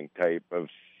happening type of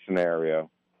scenario.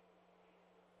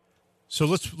 So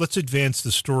let's advance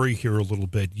the story here a little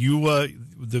bit. You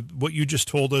what you just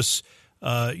told us.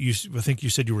 I think you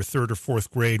said you were third or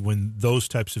fourth grade when those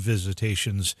types of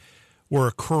visitations were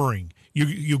occurring.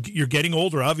 You're getting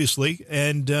older, obviously,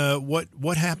 and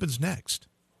what happens next?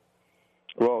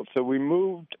 Well, so we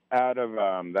moved out of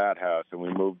that house and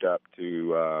we moved up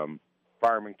to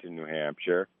Farmington, New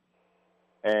Hampshire,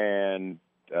 and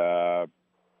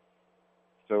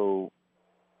so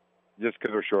just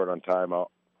because we're short on time,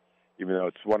 even though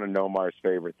it's one of Nomar's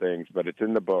favorite things, but it's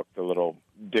in the book, the little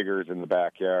diggers in the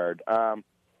backyard.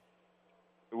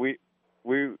 Me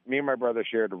and my brother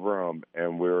shared a room,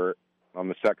 and we were on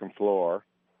the second floor,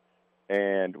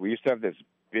 and we used to have this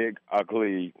big,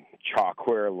 ugly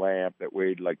chalkware lamp that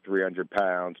weighed like 300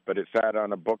 pounds, but it sat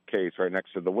on a bookcase right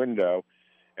next to the window,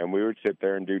 and we would sit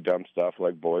there and do dumb stuff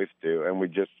like boys do, and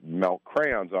we'd just melt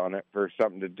crayons on it for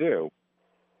something to do.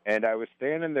 And I was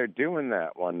standing there doing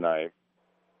that one night,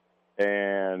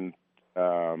 and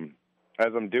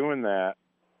as I'm doing that,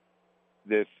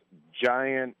 this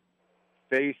giant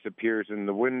face appears in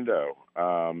the window.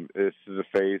 This is a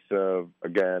face of,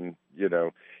 again, you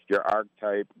know, your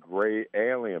archetype gray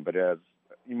alien, but it has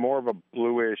more of a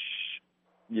bluish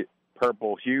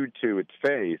purple hue to its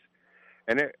face.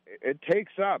 And it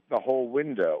takes up the whole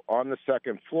window on the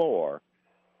second floor.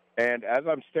 And as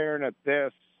I'm staring at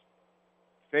this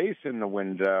face in the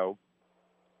window,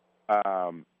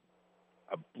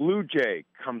 a blue jay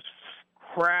comes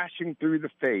crashing through the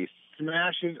face,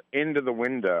 smashes into the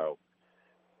window,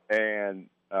 and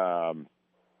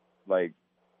like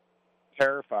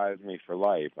terrifies me for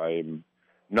life. I am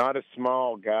not a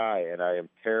small guy, and I am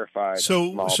terrified of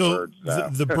small birds now.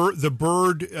 the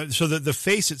bird. So the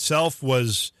face itself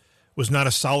was not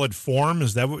a solid form.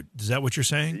 Is that what you're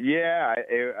saying? Yeah,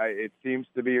 it seems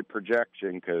to be a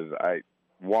projection because I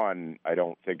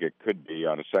don't think it could be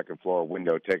on a second floor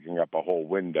window taking up a whole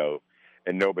window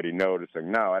and nobody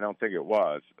noticing. No, I don't think it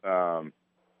was.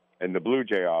 And the blue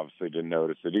jay obviously didn't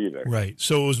notice it either. Right.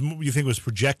 So you think it was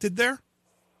projected there?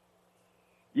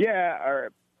 Yeah, or,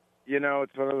 you know,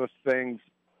 it's one of those things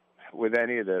with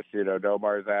any of this. You know,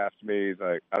 Nomar's asked me, he's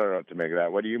like, I don't know what to make of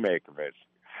that. What do you make of it?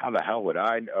 How the hell would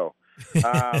I know?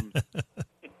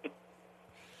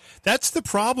 That's the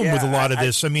problem with a lot of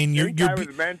this. I mean, I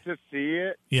was meant to see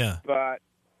it. Yeah. But,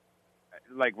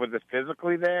 like, was it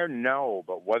physically there? No.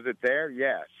 But was it there?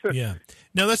 Yes. Yeah.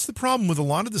 Now, that's the problem with a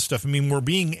lot of this stuff. I mean, we're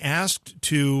being asked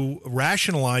to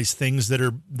rationalize things that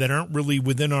aren't really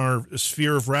within our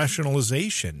sphere of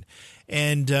rationalization.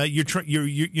 And you're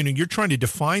trying to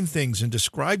define things and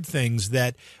describe things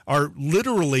that are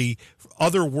literally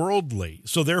otherworldly.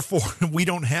 So therefore, we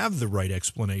don't have the right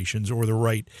explanations or the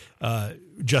right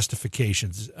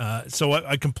justifications. So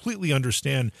I completely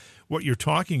understand what you're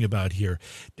talking about here.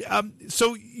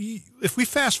 So if we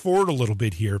fast forward a little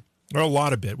bit here, or a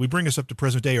lot of bit, we bring us up to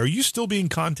present day. Are you still being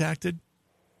contacted?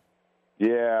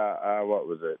 Yeah. What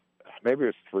was it? Maybe it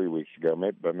was 3 weeks ago,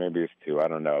 but maybe it's 2. I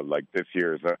don't know. Like, this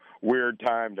year is a weird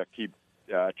time to keep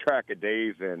track of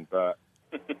days in. But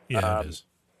yeah, it is.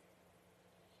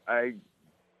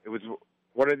 It was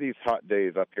one of these hot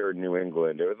days up here in New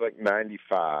England. It was like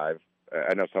 95.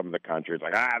 I know some of the country is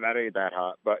like, that ain't that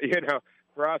hot. But, you know,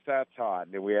 for us, that's hot.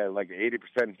 And we had like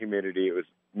 80% humidity. It was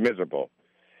miserable.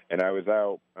 And I was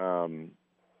out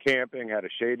camping, had a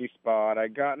shady spot.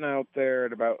 I'd gotten out there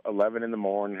at about 11 in the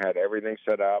morning, had everything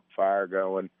set up, fire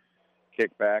going,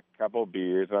 kicked back a couple of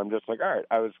beers. And I'm just like, all right,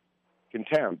 I was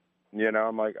content. You know,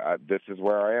 I'm like, this is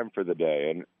where I am for the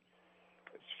day. And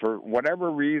for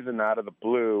whatever reason, out of the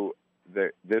blue,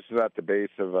 this is at the base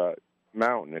of a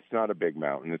mountain. It's not a big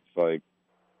mountain. It's like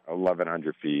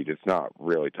 1,100 feet. It's not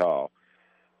really tall.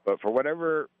 But for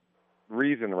whatever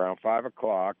reason, around 5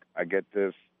 o'clock, I get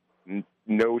this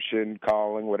notion,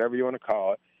 calling, whatever you want to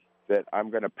call it, that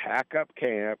I'm going to pack up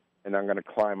camp and I'm going to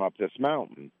climb up this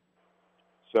mountain.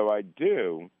 So I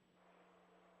do,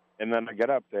 and then I get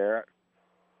up there.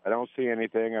 I don't see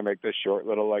anything. I make this short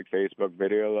little, like, Facebook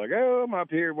video, like, oh, I'm up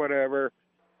here, whatever.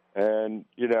 And,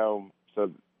 you know,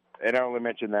 so, and I only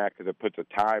mention that because it puts a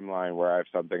timeline where I have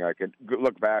something I could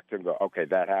look back to and go, okay,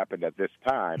 that happened at this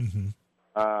time.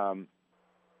 Mm-hmm.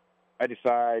 I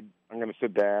decide I'm going to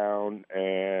sit down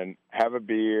and have a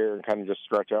beer and kind of just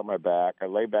stretch out my back. I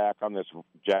lay back on this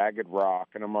jagged rock,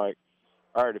 and I'm like,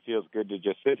 all right, it feels good to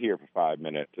just sit here for 5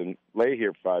 minutes and lay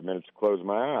here for 5 minutes, close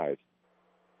my eyes.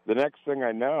 The next thing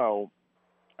I know,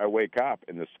 I wake up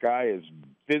and the sky is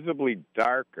visibly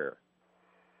darker.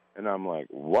 And I'm like,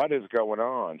 what is going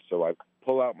on? So I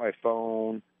pull out my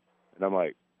phone and I'm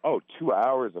like, oh, 2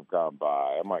 hours have gone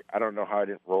by. I'm like, I don't know how I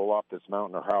didn't roll off this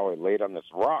mountain or how I laid on this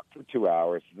rock for 2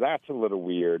 hours. That's a little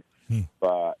weird.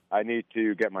 But I need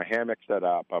to get my hammock set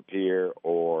up here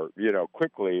or,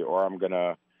 quickly, or I'm going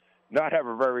to not have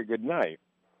a very good night.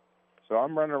 So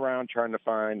I'm running around trying to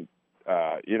find,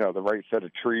 the right set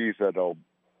of trees that'll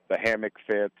the hammock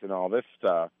fits and all this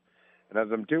stuff. And as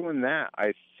I'm doing that,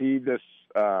 I see this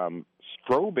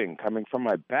strobing coming from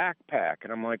my backpack.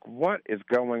 And I'm like, what is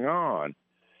going on?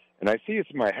 And I see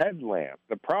it's my headlamp.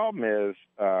 The problem is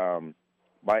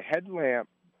my headlamp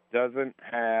doesn't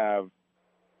have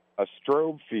a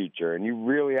strobe feature, and you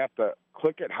really have to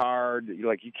click it hard.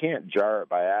 You can't jar it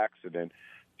by accident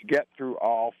to get through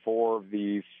all 4 of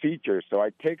these features. So I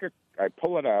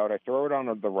pull it out, I throw it on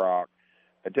the rock,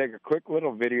 I take a quick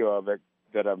little video of it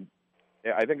that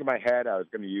I think in my head I was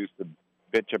going to use to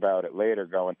bitch about it later,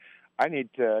 going, I need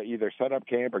to either set up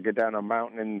camp or get down a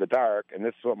mountain in the dark, and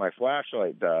this is what my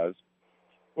flashlight does.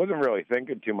 Wasn't really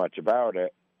thinking too much about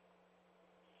it.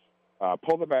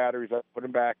 Pull the batteries up, put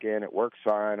them back in. It works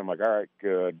fine. I'm like, all right,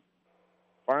 good.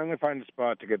 Finally find a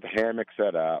spot to get the hammock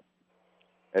set up.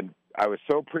 And I was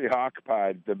so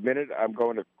preoccupied, the minute I'm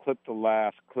going to clip the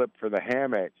last clip for the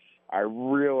hammock, I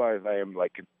realize I am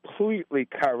completely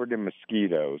covered in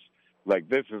mosquitoes.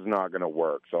 This is not going to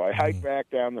work. So I hike back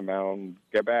down the mountain,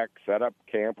 get back, set up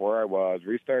camp where I was,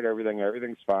 restart everything.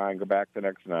 Everything's fine. Go back the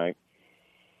next night.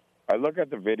 I look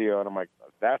at the video and I'm like,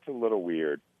 that's a little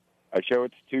weird. I show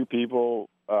it to 2 people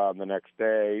the next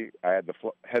day. I had the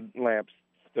headlamps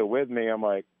still with me. I'm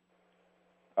like,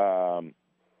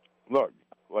 look,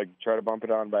 try to bump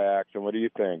it on by accident. What do you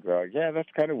think? They're like, yeah, that's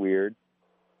kind of weird.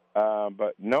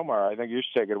 But Nomar, I think you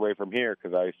should take it away from here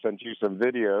because I sent you some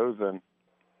videos. And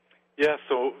yeah,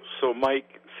 so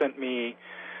Mike sent me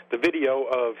the video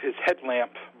of his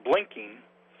headlamp blinking,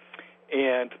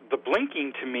 and the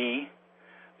blinking to me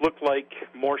looked like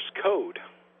Morse code.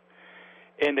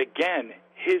 And again,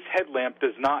 his headlamp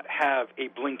does not have a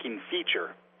blinking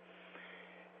feature.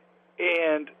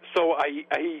 And so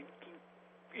I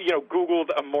Googled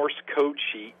a Morse code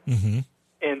sheet,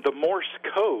 and the Morse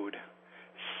code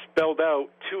spelled out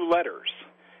 2 letters,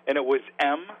 and it was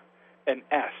M and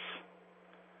S.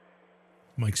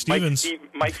 Mike Stevens.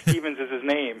 Mike Stevens is his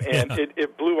name, and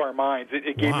it blew our minds.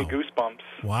 It gave me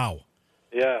goosebumps. Wow.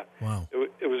 Yeah. Wow.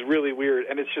 It was really weird,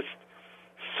 and it's just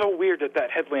so weird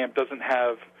that headlamp doesn't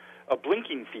have a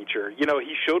blinking feature.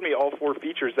 He showed me all 4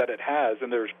 features that it has,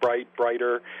 and there's bright,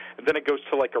 brighter, and then it goes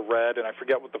to a red, and I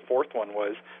forget what the 4th one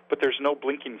was, but there's no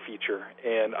blinking feature.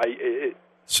 And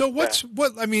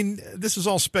this is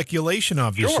all speculation,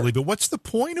 obviously, sure. But what's the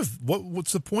point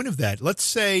of that? Let's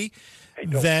say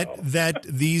that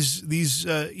these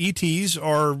ETs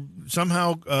are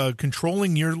somehow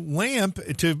controlling your lamp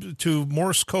to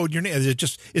Morse code your name. Is it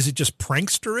just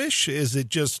pranksterish? Is it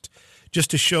just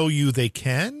to show you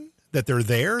that they're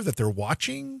there, that they're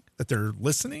watching, that they're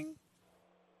listening?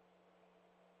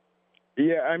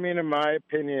 Yeah, in my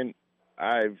opinion,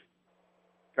 I've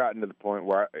gotten to the point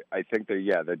where I think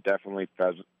they're definitely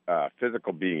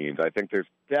physical beings. I think there's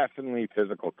definitely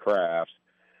physical crafts.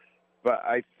 But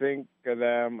I think of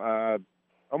them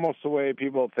almost the way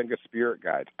people think of spirit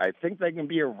guides. I think they can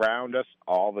be around us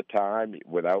all the time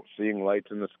without seeing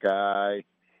lights in the sky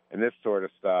and this sort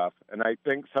of stuff. And I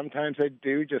think sometimes they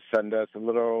do just send us a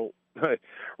little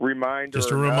reminder. Just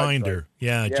a reminder.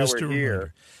 Just a reminder.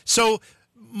 Here. So,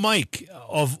 Mike,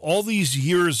 of all these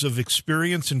years of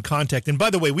experience and contact, and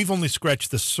by the way, we've only scratched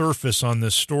the surface on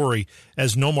this story,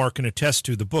 as Nomar can attest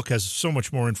to. The book has so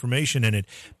much more information in it.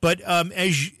 But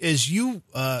as you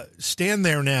stand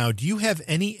there now, do you have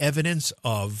any evidence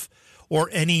of or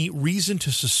any reason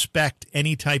to suspect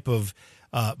any type of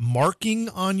marking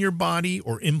on your body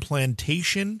or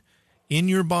implantation in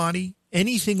your body?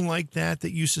 Anything like that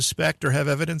you suspect or have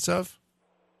evidence of?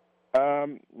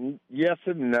 Yes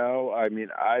and no.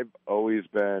 I've always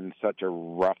been such a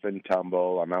rough and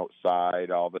tumble. I'm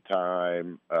outside all the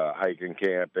time, hiking,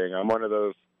 camping. I'm one of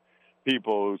those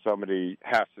people who somebody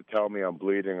has to tell me I'm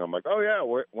bleeding. I'm like, oh yeah,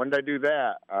 when did I do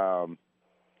that?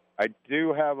 I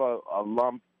do have a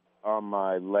lump on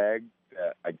my leg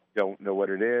that I don't know what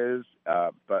it is.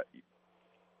 But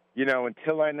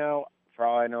until I know, for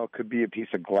all I know, it could be a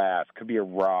piece of glass, could be a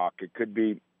rock, it could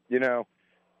be,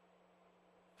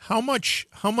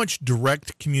 How much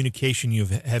direct communication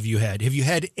have you had? Have you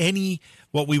had any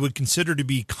what we would consider to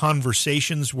be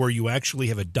conversations where you actually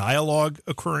have a dialogue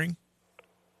occurring?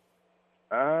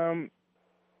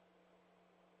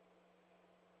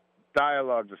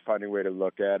 Dialogue's a funny way to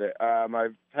look at it.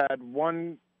 I've had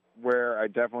one where I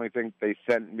definitely think they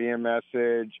sent me a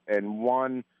message, and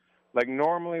one, like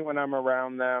normally when I'm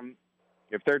around them,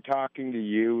 if they're talking to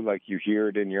you, like you hear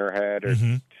it in your head or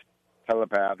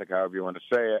telepathic, however you want to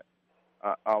say it.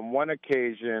 On one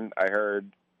occasion, I heard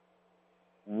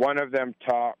one of them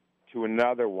talk to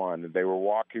another one. They were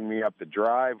walking me up the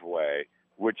driveway,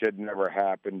 which had never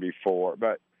happened before,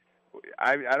 but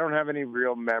I don't have any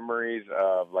real memories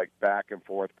of like back and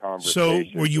forth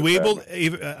conversations. So were you able,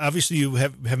 obviously you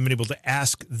haven't been able to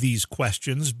ask these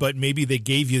questions, but maybe they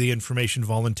gave you the information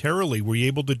voluntarily. Were you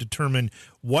able to determine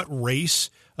what race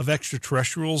of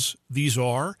extraterrestrials these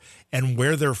are and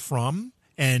where they're from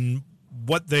and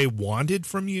what they wanted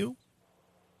from you?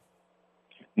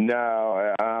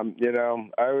 No, I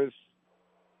was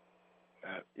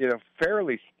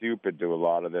fairly stupid to a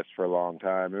lot of this for a long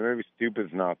time. And maybe stupid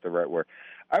is not the right word.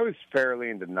 I was fairly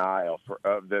in denial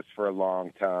of this for a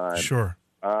long time. Sure.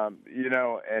 That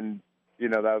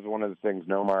was one of the things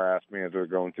Nomar asked me as we were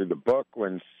going through the book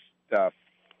when stuff,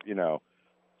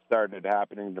 started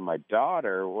happening to my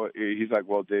daughter. He's like,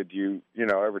 well, did you,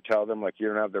 ever tell them, like, you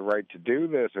don't have the right to do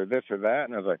this or this or that?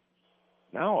 And I was like,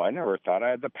 no, I never thought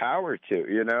I had the power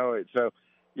to, So,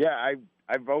 yeah,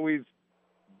 I've always,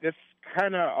 this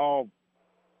kind of all,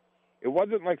 it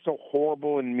wasn't like so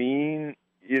horrible and mean,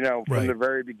 from the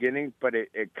very beginning, but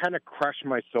it kind of crushed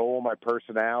my soul, my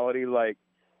personality. Like,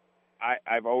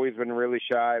 I've always been really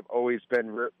shy. I've always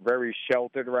been very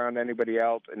sheltered around anybody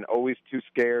else and always too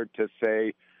scared to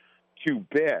say two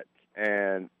bits.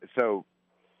 And so,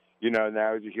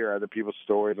 now as you hear other people's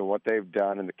stories and what they've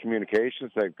done and the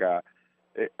communications they've got,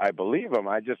 I believe them.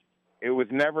 It was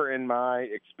never in my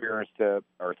experience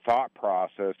or thought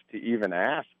process to even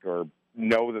ask or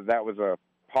know that was a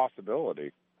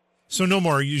possibility. So,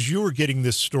 Nomar, as you were getting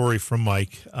this story from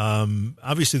Mike,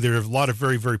 obviously there are a lot of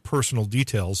very, very personal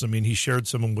details. I mean, he shared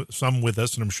some with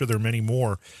us, and I'm sure there are many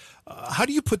more. How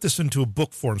do you put this into a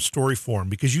book form, story form?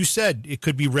 Because you said it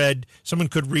could be read, someone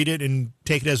could read it and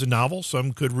take it as a novel,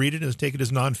 some could read it and take it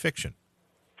as nonfiction.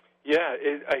 Yeah,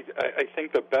 I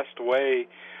think the best way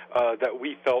that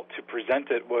we felt to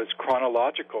present it was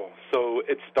chronological. So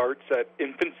it starts at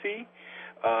infancy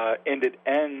and it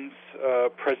ends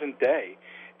present day,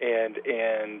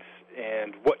 and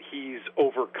what he's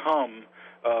overcome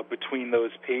between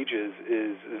those pages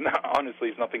is honestly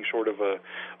is nothing short of a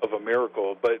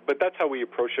miracle. But that's how we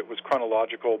approach it, was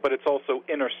chronological. But it's also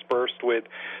interspersed with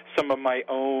some of my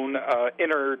own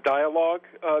inner dialogue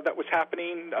that was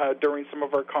happening during some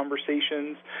of our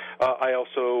conversations. I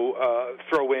also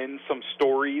throw in some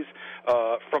stories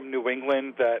from New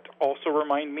England that also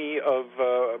remind me of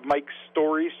Mike's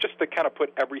stories, just to kind of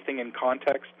put everything in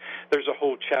context. There's a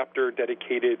whole chapter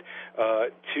dedicated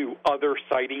to other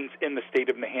sightings in the state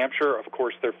of New Hampshire. Of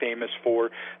course, they're famous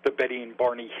for the Betty and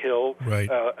Barney Hill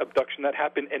abduction that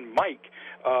happened, and Mike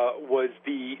was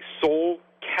the sole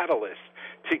catalyst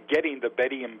to getting the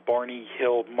Betty and Barney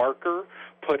Hill marker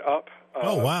put up.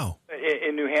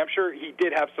 In New Hampshire. He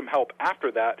did have some help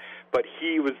after that, but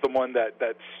he was the one that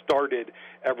started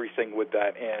everything with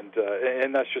that,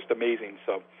 and that's just amazing.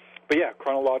 So, but yeah,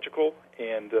 chronological,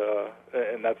 and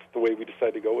that's the way we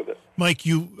decided to go with it. Mike,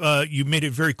 you made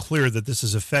it very clear that this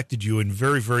has affected you in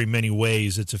very, very many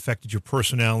ways. It's affected your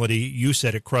personality. You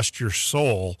said it crushed your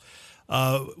soul.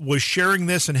 Was sharing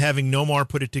this and having Nomar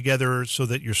put it together so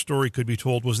that your story could be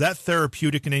told, was that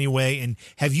therapeutic in any way? And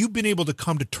have you been able to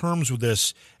come to terms with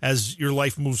this as your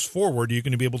life moves forward? Are you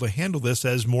going to be able to handle this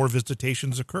as more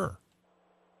visitations occur?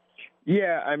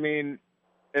 Yeah, I mean,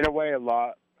 in a way, a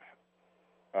lot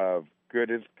of good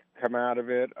has come out of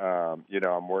it.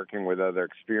 I'm working with other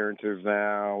experiencers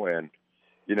now, and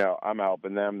I'm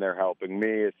helping them, they're helping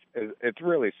me. It's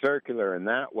really circular in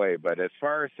that way. But as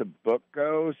far as the book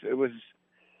goes, it was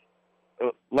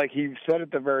like he said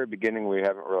at the very beginning, we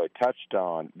haven't really touched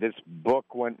on. This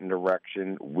book went in a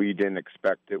direction we didn't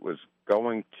expect it was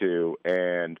going to.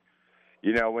 And,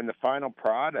 when the final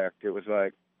product, it was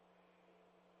like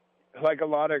a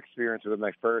lot of experiences when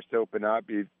they first open up,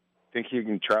 you think you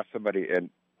can trust somebody, and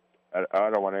I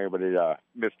don't want anybody to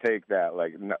mistake that.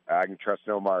 Like, I can trust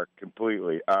Nomar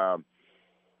completely.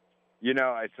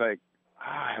 It's like,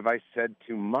 have I said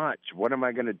too much? What am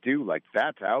I going to do? Like,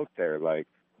 that's out there. Like,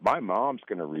 my mom's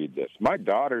going to read this. My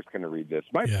daughter's going to read this.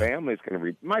 My family's going to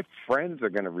read. My friends are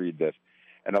going to read this.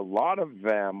 And a lot of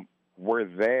them were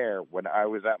there when I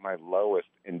was at my lowest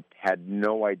and had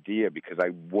no idea because I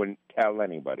wouldn't tell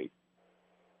anybody.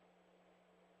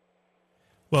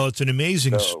 Well, it's an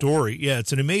amazing story. Yeah,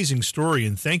 it's an amazing story,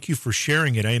 and thank you for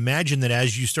sharing it. I imagine that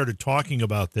as you started talking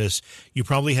about this, you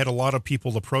probably had a lot of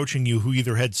people approaching you who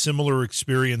either had similar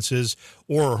experiences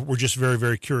or were just very,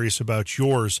 very curious about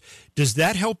yours. Does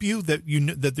that help you that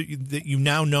you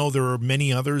now know there are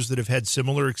many others that have had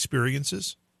similar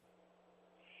experiences?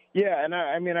 Yeah, and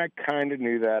I mean, I kind of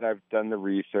knew that. I've done the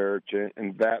research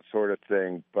and that sort of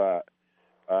thing, but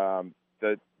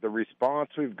the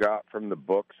response we've got from the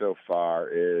book so far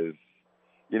is,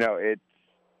 we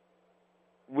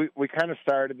kind of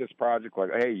started this project like,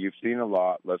 hey, you've seen a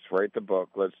lot. Let's write the book.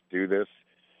 Let's do this,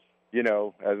 as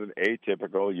an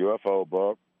atypical UFO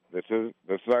book. This is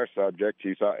our subject.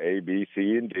 He saw A, B,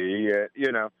 C, and D,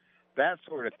 that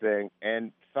sort of thing.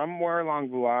 And somewhere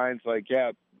along the lines, like,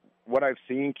 yeah, what I've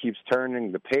seen keeps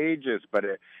turning the pages, but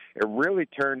it really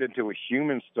turned into a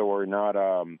human story, not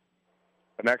an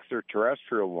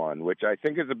extraterrestrial one, which I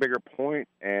think is a bigger point.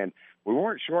 And we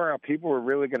weren't sure how people were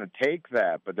really going to take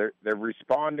that, but they're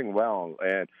responding well.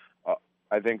 And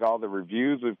I think all the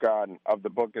reviews we've gotten of the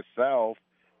book itself,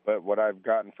 but what I've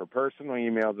gotten for personal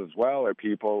emails as well, are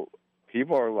people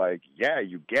are like, yeah,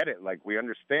 you get it. Like, we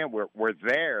understand. We're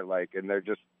there. Like, and they're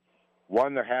just,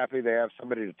 one, they're happy they have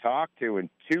somebody to talk to, and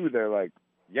two, they're like,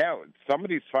 yeah,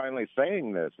 somebody's finally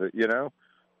saying this,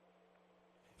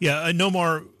 Yeah,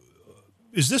 Nomar,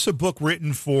 is this a book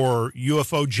written for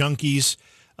UFO junkies?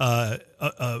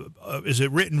 Is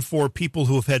it written for people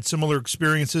who have had similar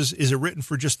experiences? Is it written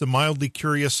for just the mildly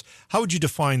curious? How would you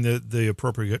define the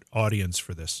appropriate audience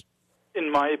for this?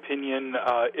 In my opinion,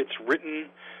 it's written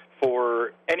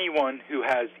for anyone who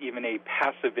has even a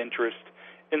passive interest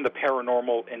in the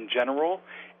paranormal in general,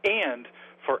 and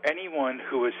for anyone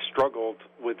who has struggled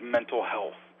with mental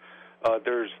health.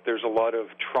 There's a lot of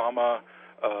trauma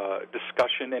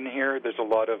discussion in here. There's a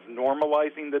lot of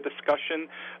normalizing the discussion,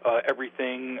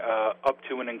 everything up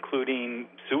to and including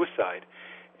suicide.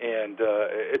 And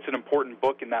it's an important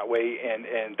book in that way,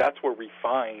 and that's where we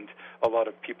find a lot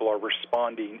of people are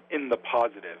responding in the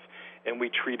positive. And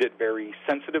we treat it very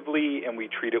sensitively, and we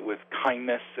treat it with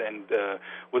kindness and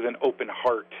with an open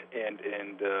heart, and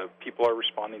people are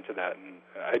responding to that, and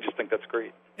I just think that's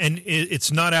great. And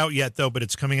it's not out yet, though, but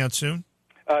it's coming out soon?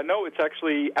 No, it's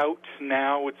actually out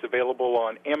now. It's available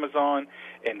on Amazon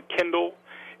and Kindle,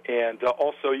 and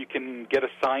also you can get a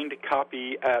signed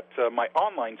copy at my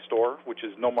online store, which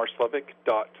is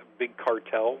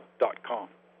nomarslavic.bigcartel.com.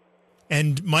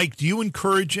 And, Mike, do you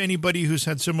encourage anybody who's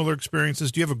had similar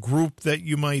experiences? Do you have a group that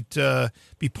you might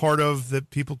be part of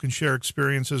that people can share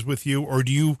experiences with you, or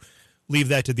do you leave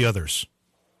that to the others?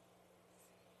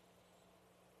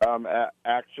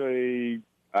 Actually,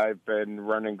 I've been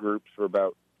running groups for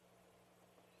about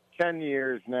 10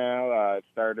 years now. It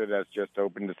started as just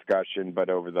open discussion, but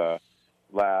over the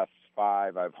last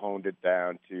 5, I've honed it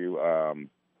down to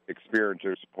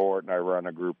experiencer support, and I run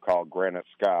a group called Granite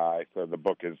Sky. So the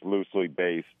book is loosely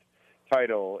based.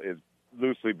 Title is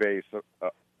loosely based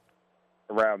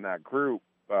around that group.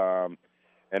 And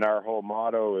our whole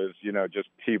motto is, just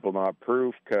people, not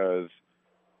proof, because,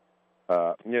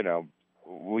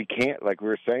 we can't, like we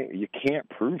were saying, you can't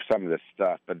prove some of this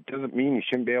stuff, but it doesn't mean you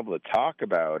shouldn't be able to talk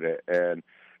about it. And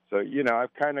so,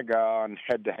 I've kind of gone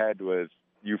head-to-head with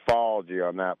ufology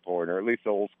on that point, or at least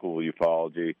old school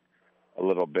ufology a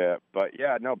little bit. But,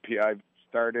 yeah, no, I've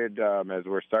started, as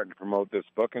we're starting to promote this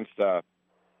book and stuff,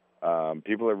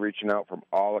 people are reaching out from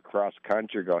all across the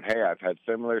country going, hey, I've had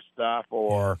similar stuff.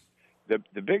 Or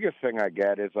the biggest thing I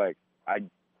get is, like, I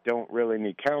don't really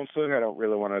need counseling. I don't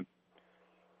really want to,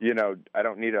 I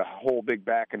don't need a whole big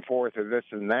back and forth or this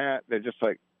and that. They're just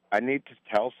like, I need to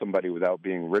tell somebody without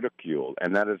being ridiculed.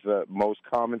 And that is the most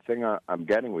common thing I'm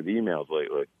getting with emails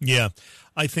lately. Yeah,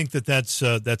 I think that's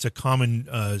a common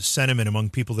sentiment among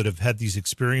people that have had these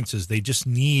experiences. They just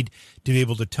need to be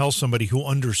able to tell somebody who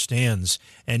understands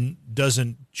and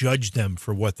doesn't judge them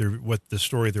for what the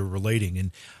story they're relating.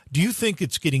 And do you think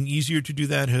it's getting easier to do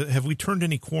that? Have we turned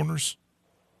any corners?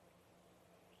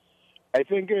 I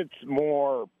think it's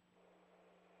more,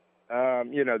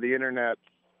 the Internet's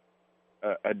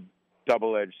a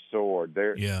double-edged sword.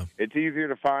 It's easier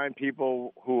to find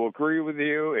people who agree with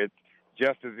you. It's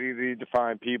just as easy to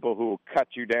find people who will cut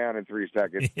you down in 3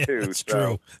 seconds, too. That's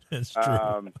true. That's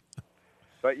true.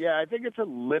 But, yeah, I think it's a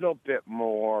little bit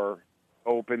more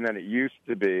open than it used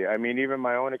to be. I mean, even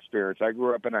my own experience, I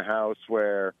grew up in a house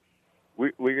where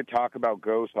we could talk about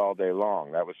ghosts all day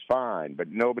long. That was fine, but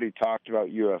nobody talked about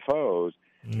UFOs.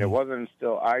 And it wasn't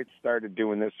until I started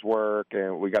doing this work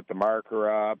and we got the marker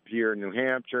up here in New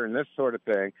Hampshire and this sort of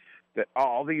thing that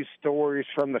all these stories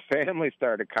from the family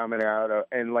started coming out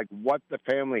and like what the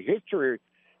family history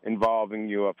involving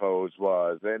UFOs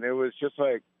was. And it was just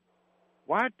like,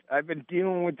 what? I've been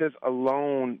dealing with this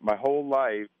alone my whole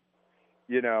life,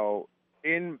 you know,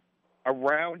 in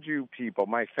around you people,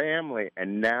 my family,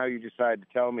 and now you decide to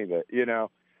tell me that, you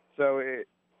know. So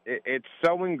it's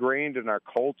so ingrained in our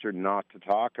culture not to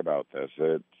talk about this.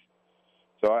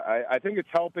 So I think it's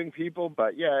helping people,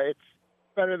 but yeah, it's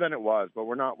better than it was, but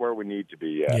we're not where we need to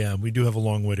be yet. Yeah, we do have a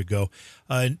long way to go.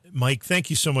 Mike, thank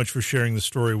you so much for sharing the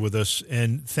story with us,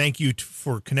 and thank you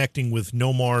for connecting with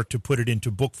Nomar to put it into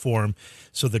book form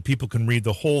so that people can read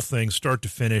the whole thing, start to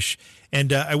finish.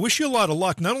 And I wish you a lot of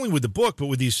luck, not only with the book, but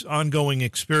with these ongoing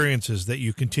experiences, that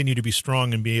you continue to be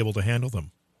strong and be able to handle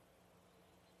them.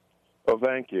 Well,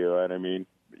 thank you. And I mean,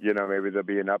 you know, maybe there'll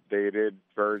be an updated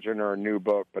version or a new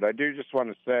book, but I do just want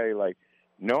to say, like,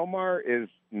 Nomar is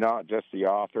not just the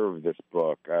author of this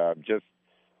book. Just,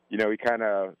 you know, he kind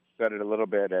of said it a little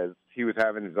bit as he was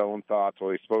having his own thoughts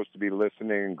while he's supposed to be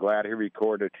listening, and glad he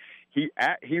recorded. He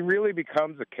really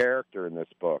becomes a character in this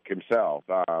book himself.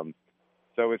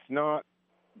 So it's not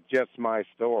just my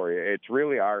story. It's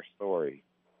really our story.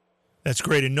 That's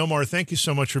great. And Nomar, thank you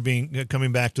so much for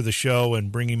coming back to the show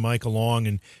and bringing Mike along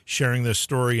and sharing this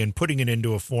story and putting it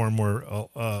into a form where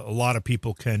a lot of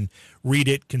people can read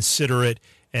it, consider it,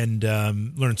 and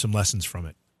learn some lessons from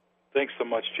it. Thanks so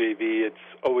much, JV. It's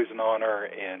always an honor,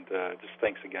 and just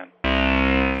thanks again.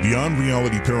 Beyond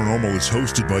Reality Paranormal is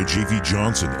hosted by J.V.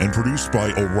 Johnson and produced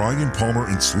by Orion Palmer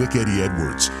and Slick Eddie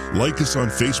Edwards. Like us on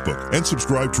Facebook and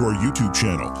subscribe to our YouTube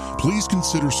channel. Please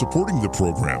consider supporting the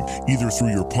program either through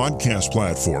your podcast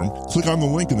platform, click on the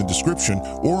link in the description,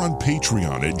 or on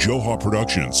Patreon at Joha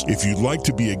Productions. If you'd like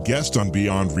to be a guest on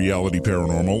Beyond Reality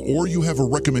Paranormal, or you have a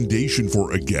recommendation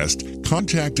for a guest,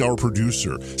 contact our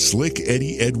producer, Slick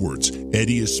Eddie Edwards.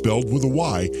 Eddie is spelled with a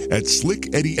Y at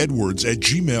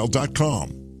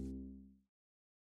slickeddieedwards@gmail.com.